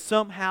 that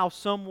somehow,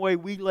 some way,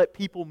 we let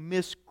people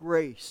miss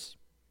grace.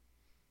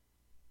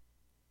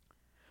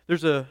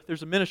 There's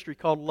a ministry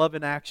called Love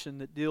in Action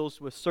that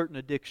deals with certain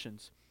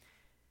addictions.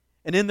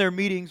 And in their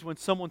meetings, when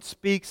someone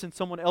speaks and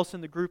someone else in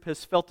the group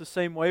has felt the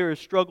same way or has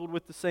struggled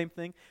with the same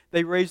thing,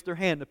 they raise their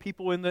hand. The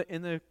people in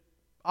the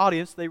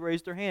audience, they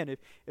raise their hand.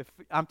 If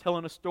I'm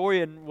telling a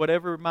story and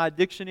whatever my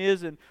addiction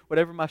is and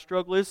whatever my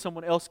struggle is,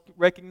 someone else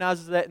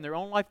recognizes that in their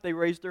own life, they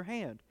raise their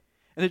hand.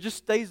 And it just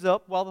stays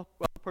up while the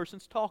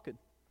person's talking.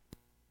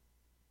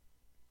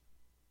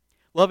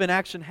 Love in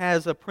Action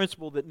has a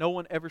principle that no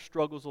one ever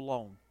struggles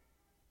alone.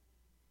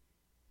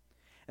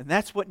 And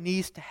that's what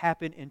needs to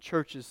happen in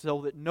churches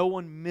so that no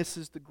one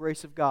misses the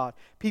grace of God.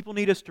 People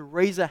need us to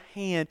raise a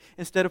hand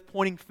instead of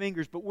pointing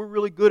fingers, but we're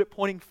really good at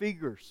pointing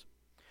fingers.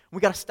 We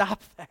got to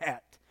stop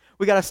that.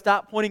 We got to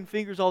stop pointing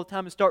fingers all the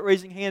time and start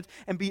raising hands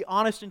and be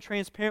honest and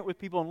transparent with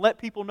people and let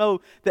people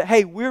know that,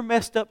 hey, we're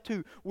messed up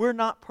too. We're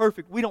not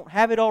perfect. We don't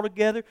have it all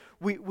together.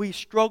 We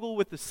struggle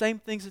with the same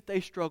things that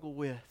they struggle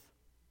with.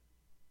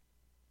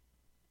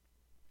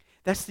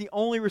 That's the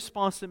only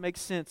response that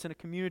makes sense in a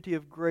community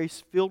of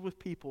grace filled with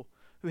people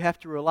who have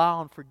to rely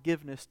on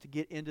forgiveness to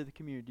get into the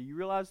community. Do you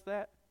realize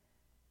that?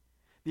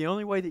 The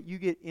only way that you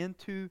get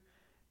into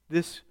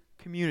this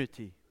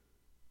community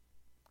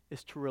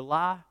is to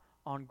rely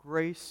on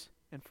grace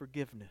and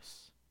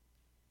forgiveness.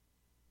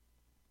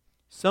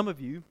 Some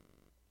of you,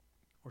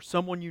 or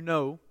someone you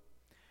know,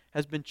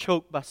 has been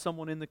choked by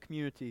someone in the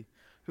community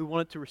who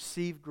wanted to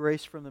receive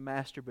grace from the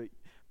Master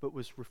but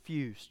was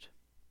refused.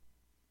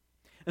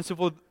 And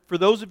so for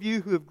those of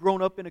you who have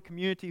grown up in a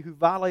community who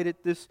violated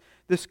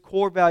this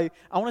core value,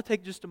 I want to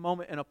take just a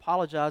moment and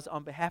apologize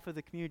on behalf of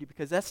the community,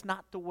 because that's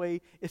not the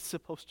way it's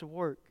supposed to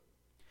work.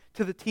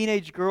 To the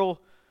teenage girl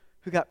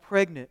who got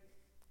pregnant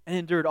and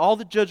endured all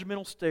the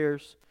judgmental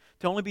stares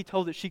to only be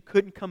told that she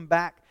couldn't come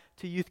back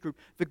to youth group,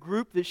 the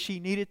group that she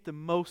needed the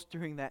most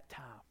during that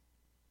time,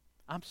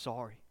 I'm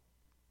sorry.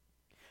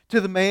 To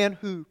the man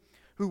who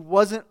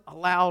wasn't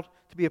allowed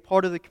to be a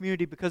part of the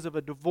community because of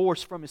a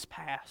divorce from his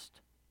past,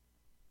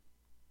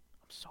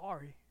 I'm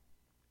sorry.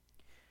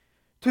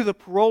 To the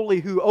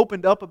parolee who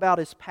opened up about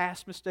his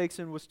past mistakes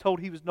and was told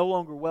he was no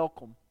longer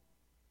welcome,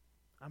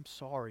 I'm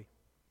sorry.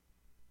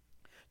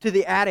 To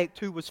the addict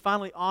who was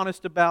finally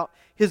honest about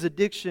his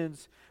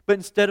addictions, but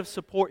instead of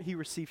support, he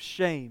received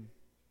shame,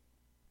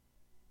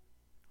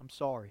 I'm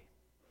sorry.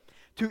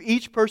 To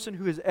each person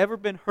who has ever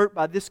been hurt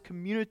by this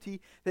community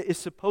that is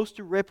supposed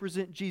to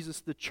represent Jesus,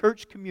 the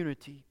church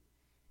community,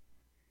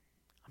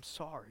 I'm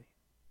sorry.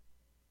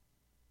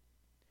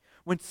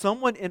 When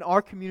someone in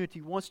our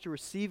community wants to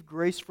receive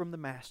grace from the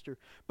Master,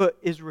 but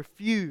is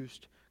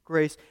refused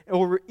grace,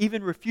 or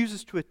even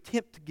refuses to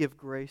attempt to give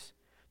grace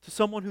to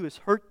someone who has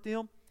hurt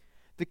them,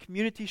 the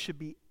community should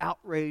be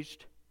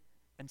outraged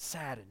and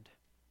saddened.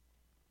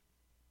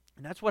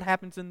 And that's what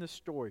happens in this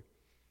story.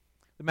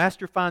 The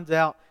Master finds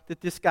out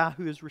that this guy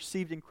who has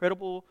received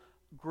incredible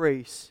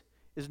grace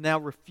is now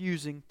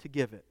refusing to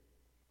give it.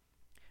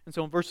 And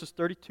so in verses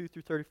 32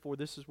 through 34,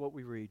 this is what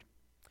we read.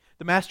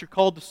 The Master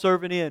called the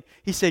servant in.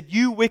 He said,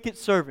 "You wicked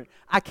servant,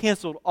 I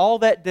canceled all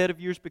that debt of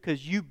yours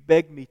because you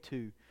begged me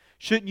to.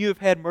 Shouldn't you have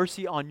had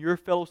mercy on your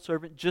fellow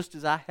servant just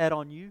as I had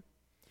on you?"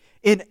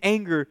 In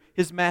anger,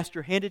 his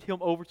master handed him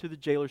over to the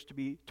jailers to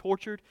be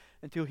tortured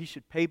until he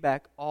should pay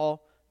back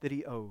all that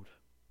he owed.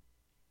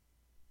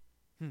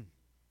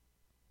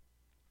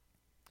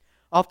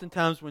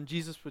 Oftentimes when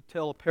Jesus would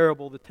tell a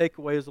parable, the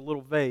takeaway is a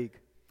little vague.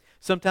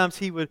 Sometimes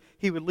he would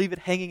leave it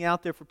hanging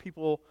out there for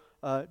people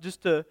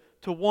just to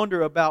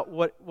wonder about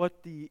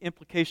what the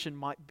implication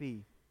might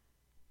be.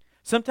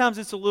 Sometimes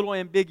it's a little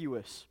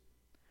ambiguous,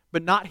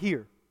 but not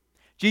here.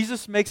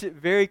 Jesus makes it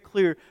very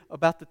clear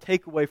about the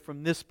takeaway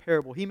from this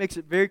parable. He makes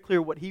it very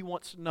clear what he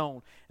wants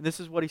known. And this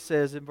is what he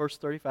says in verse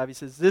 35. He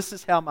says, "This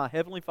is how my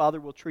heavenly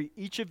Father will treat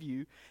each of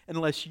you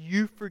unless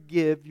you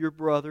forgive your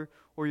brother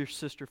or your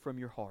sister from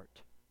your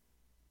heart."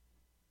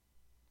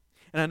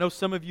 And I know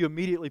some of you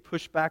immediately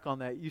push back on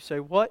that. You say,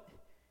 what?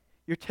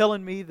 You're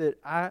telling me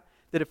that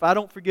if I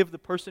don't forgive the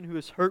person who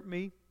has hurt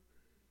me,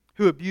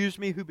 who abused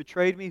me, who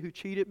betrayed me, who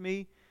cheated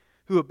me,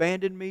 who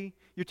abandoned me,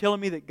 you're telling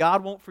me that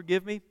God won't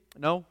forgive me?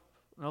 No,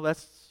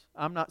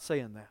 I'm not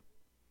saying that.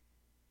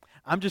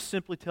 I'm just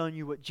simply telling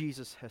you what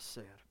Jesus has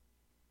said.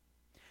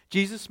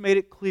 Jesus made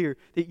it clear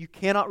that you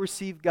cannot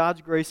receive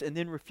God's grace and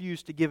then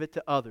refuse to give it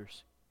to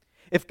others.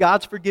 If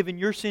God's forgiven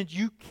your sins,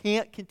 you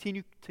can't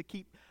continue to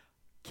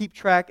keep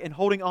track and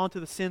holding on to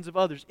the sins of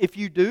others. If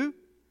you do,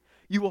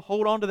 you will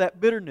hold on to that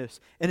bitterness,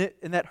 and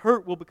that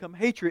hurt will become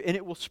hatred, and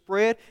it will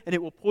spread, and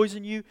it will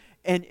poison you,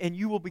 and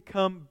you will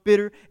become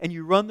bitter, and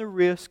you run the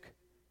risk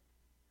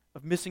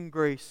of missing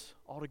grace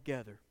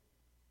altogether.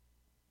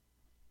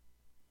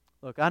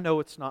 Look, I know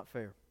it's not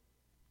fair.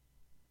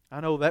 I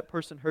know that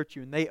person hurt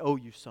you and they owe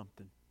you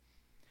something.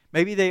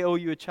 Maybe they owe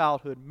you a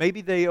childhood.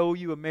 Maybe they owe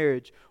you a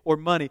marriage or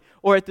money.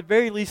 Or at the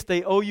very least,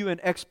 they owe you an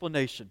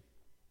explanation.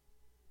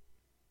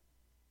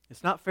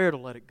 It's not fair to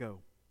let it go.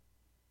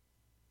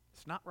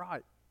 It's not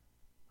right.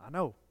 I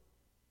know.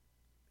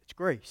 It's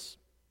grace.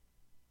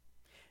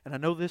 And I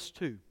know this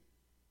too.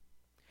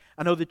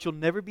 I know that you'll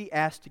never be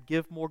asked to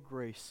give more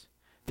grace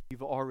than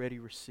you've already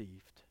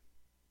received.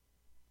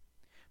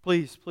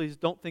 Please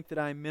don't think that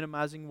I am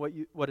minimizing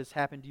what has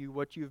happened to you,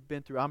 what you have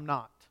been through. I'm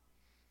not.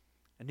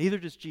 And neither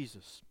does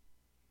Jesus.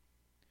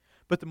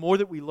 But the more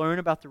that we learn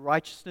about the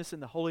righteousness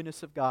and the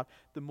holiness of God,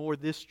 the more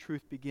this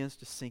truth begins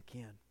to sink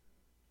in.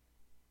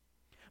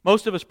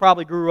 Most of us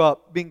probably grew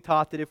up being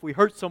taught that if we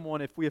hurt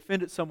someone, if we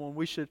offended someone,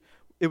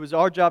 it was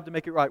our job to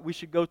make it right. We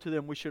should go to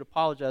them, we should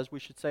apologize, we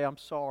should say, I'm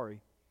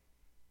sorry.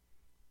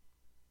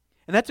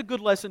 And that's a good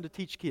lesson to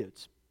teach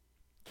kids.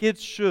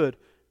 Kids should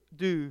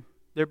do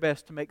their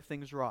best to make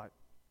things right.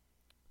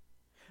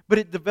 But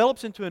it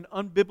develops into an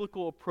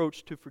unbiblical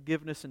approach to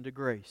forgiveness and to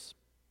grace.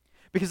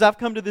 Because I've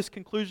come to this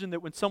conclusion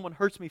that when someone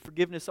hurts me,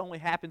 forgiveness only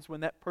happens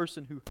when that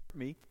person who hurt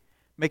me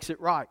makes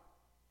it right.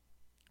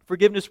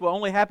 Forgiveness will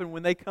only happen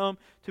when they come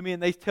to me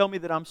and they tell me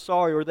that I'm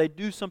sorry or they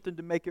do something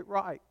to make it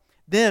right.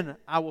 Then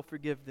I will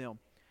forgive them.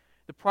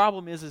 The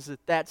problem is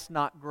that that's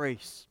not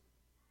grace.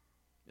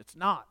 It's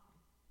not.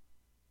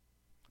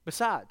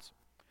 Besides,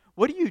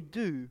 what do you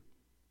do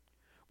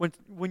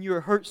when you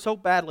are hurt so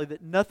badly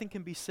that nothing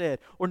can be said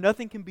or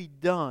nothing can be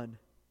done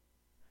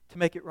to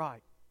make it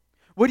right?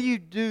 What do you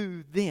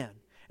do then?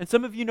 And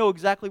some of you know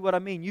exactly what I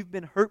mean. You've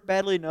been hurt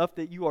badly enough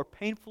that you are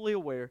painfully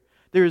aware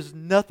there is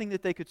nothing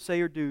that they could say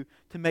or do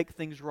to make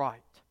things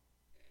right.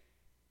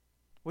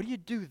 What do you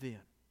do then?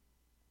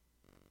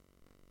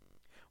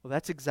 Well,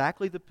 that's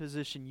exactly the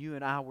position you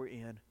and I were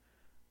in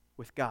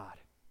with God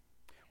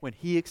when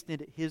He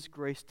extended His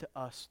grace to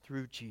us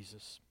through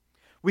Jesus.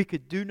 We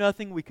could do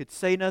nothing. We could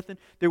say nothing.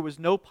 There was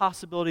no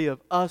possibility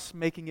of us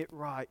making it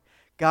right.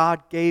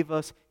 God gave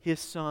us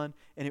His Son,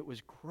 and it was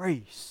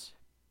grace.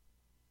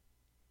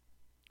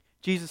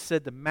 Jesus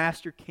said the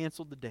Master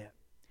canceled the debt.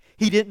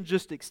 He didn't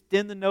just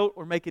extend the note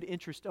or make it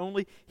interest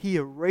only. He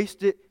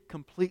erased it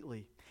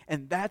completely.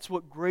 And that's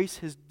what grace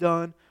has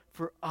done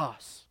for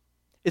us.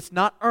 It's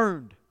not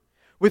earned.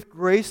 With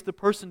grace, the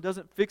person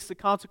doesn't fix the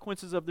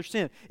consequences of their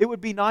sin. It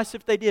would be nice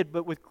if they did,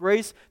 but with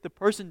grace, the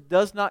person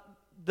does not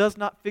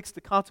fix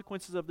the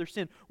consequences of their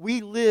sin. We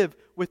live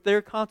with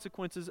their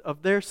consequences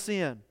of their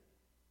sin.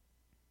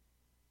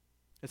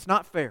 It's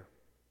not fair.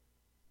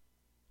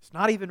 It's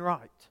not even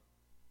right.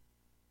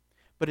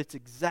 But it's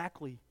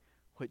exactly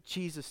what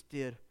Jesus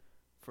did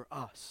for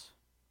us.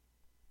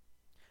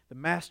 The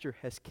Master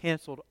has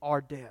canceled our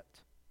debt.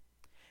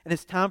 And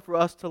it's time for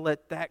us to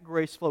let that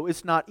grace flow.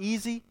 It's not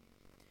easy,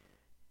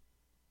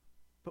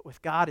 but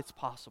with God it's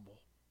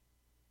possible.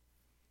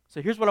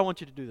 So here's what I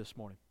want you to do this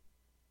morning.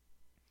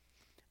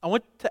 I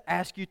want to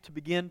ask you to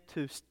begin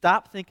to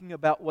stop thinking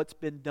about what's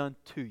been done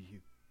to you.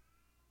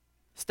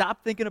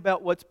 Stop thinking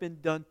about what's been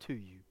done to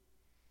you.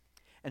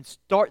 And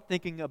start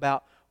thinking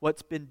about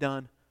what's been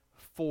done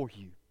for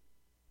you.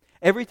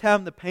 Every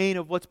time the pain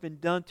of what's been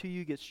done to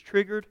you gets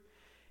triggered,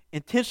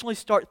 intentionally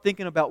start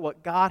thinking about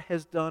what God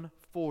has done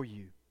for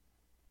you.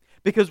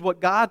 Because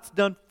what God's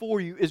done for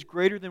you is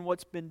greater than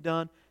what's been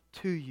done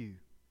to you.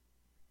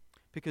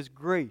 Because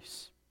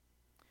grace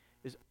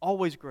is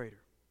always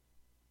greater.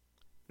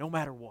 No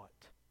matter what.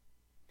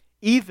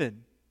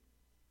 Even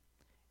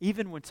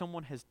when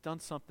someone has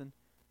done something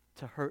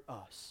to hurt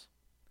us,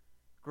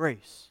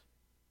 grace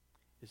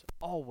is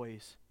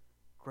always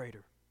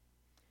greater.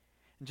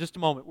 In just a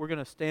moment, we're going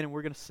to stand and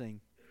we're going to sing.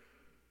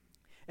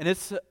 And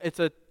it's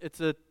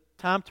a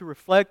time to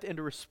reflect and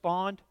to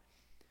respond.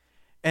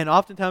 And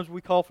oftentimes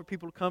we call for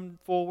people to come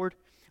forward.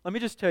 Let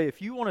me just tell you,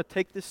 if you want to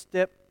take this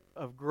step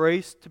of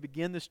grace, to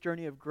begin this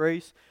journey of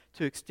grace,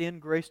 to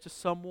extend grace to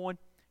someone,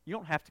 you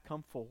don't have to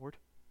come forward.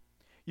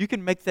 You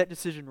can make that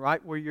decision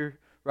right where you're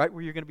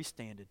going to be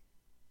standing.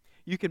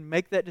 You can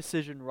make that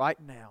decision right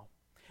now.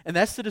 And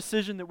that's the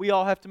decision that we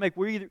all have to make.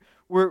 We're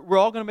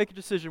all going to make a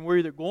decision. We're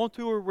either going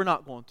to or we're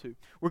not going to.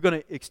 We're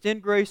going to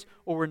extend grace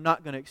or we're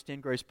not going to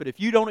extend grace. But if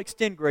you don't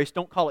extend grace,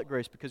 don't call it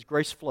grace, because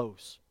grace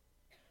flows.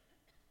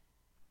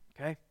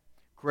 Okay?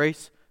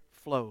 Grace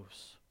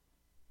flows.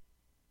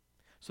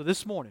 So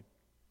this morning,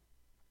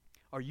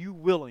 are you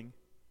willing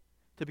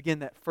to begin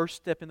that first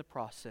step in the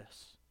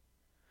process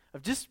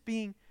of just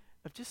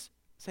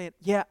saying,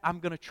 yeah, I'm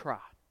going to try.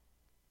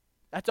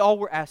 That's all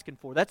we're asking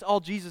for. That's all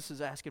Jesus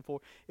is asking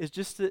for, is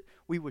just that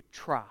we would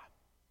try.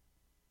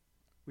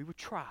 We would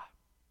try.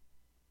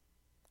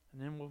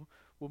 And then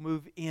we'll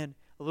move in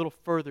a little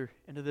further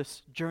into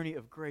this journey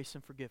of grace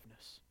and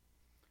forgiveness.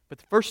 But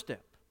the first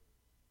step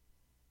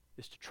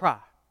is to try.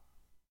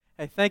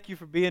 Hey, thank you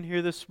for being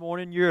here this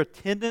morning. Your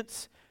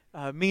attendance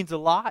means a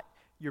lot.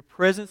 Your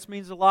presence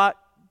means a lot.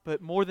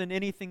 But more than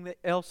anything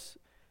else,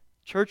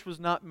 church was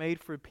not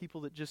made for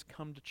people that just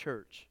come to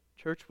church.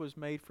 Church was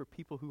made for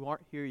people who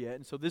aren't here yet.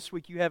 And so this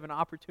week you have an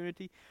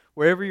opportunity,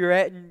 wherever you're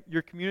at in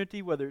your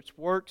community, whether it's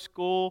work,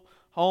 school,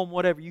 home,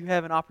 whatever, you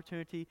have an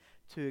opportunity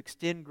to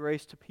extend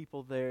grace to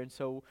people there. And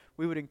so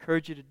we would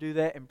encourage you to do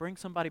that and bring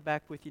somebody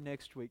back with you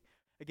next week.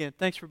 Again,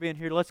 thanks for being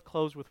here. Let's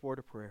close with a word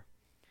of prayer.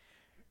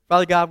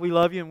 Father God, we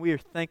love you and we are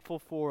thankful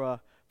for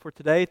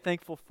today,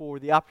 thankful for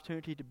the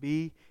opportunity to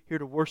be here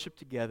to worship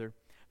together.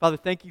 Father,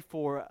 thank you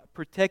for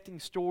protecting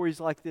stories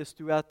like this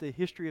throughout the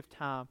history of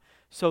time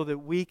so that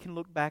we can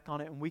look back on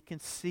it and we can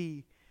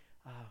see,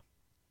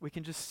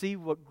 just see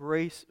what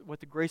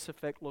the grace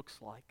effect looks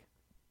like.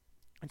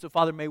 And so,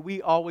 Father, may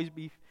we always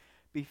be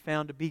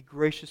found to be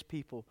gracious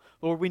people.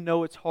 Lord, we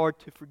know it's hard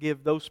to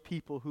forgive those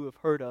people who have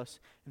hurt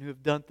us and who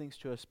have done things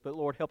to us. But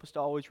Lord, help us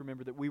to always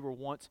remember that we were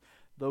once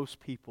those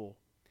people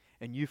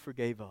and you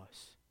forgave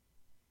us.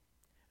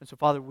 And so,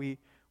 Father, we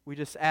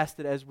just ask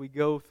that as we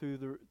go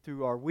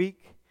through our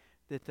week,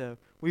 that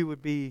we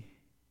would be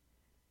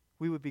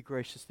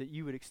gracious, that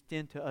you would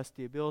extend to us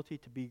the ability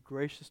to be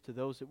gracious to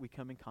those that we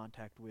come in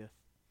contact with.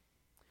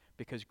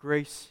 Because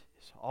grace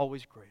is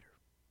always greater,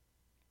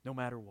 no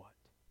matter what.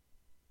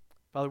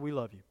 Father, we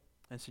love you.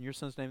 And it's in your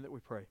Son's name that we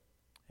pray.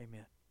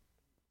 Amen.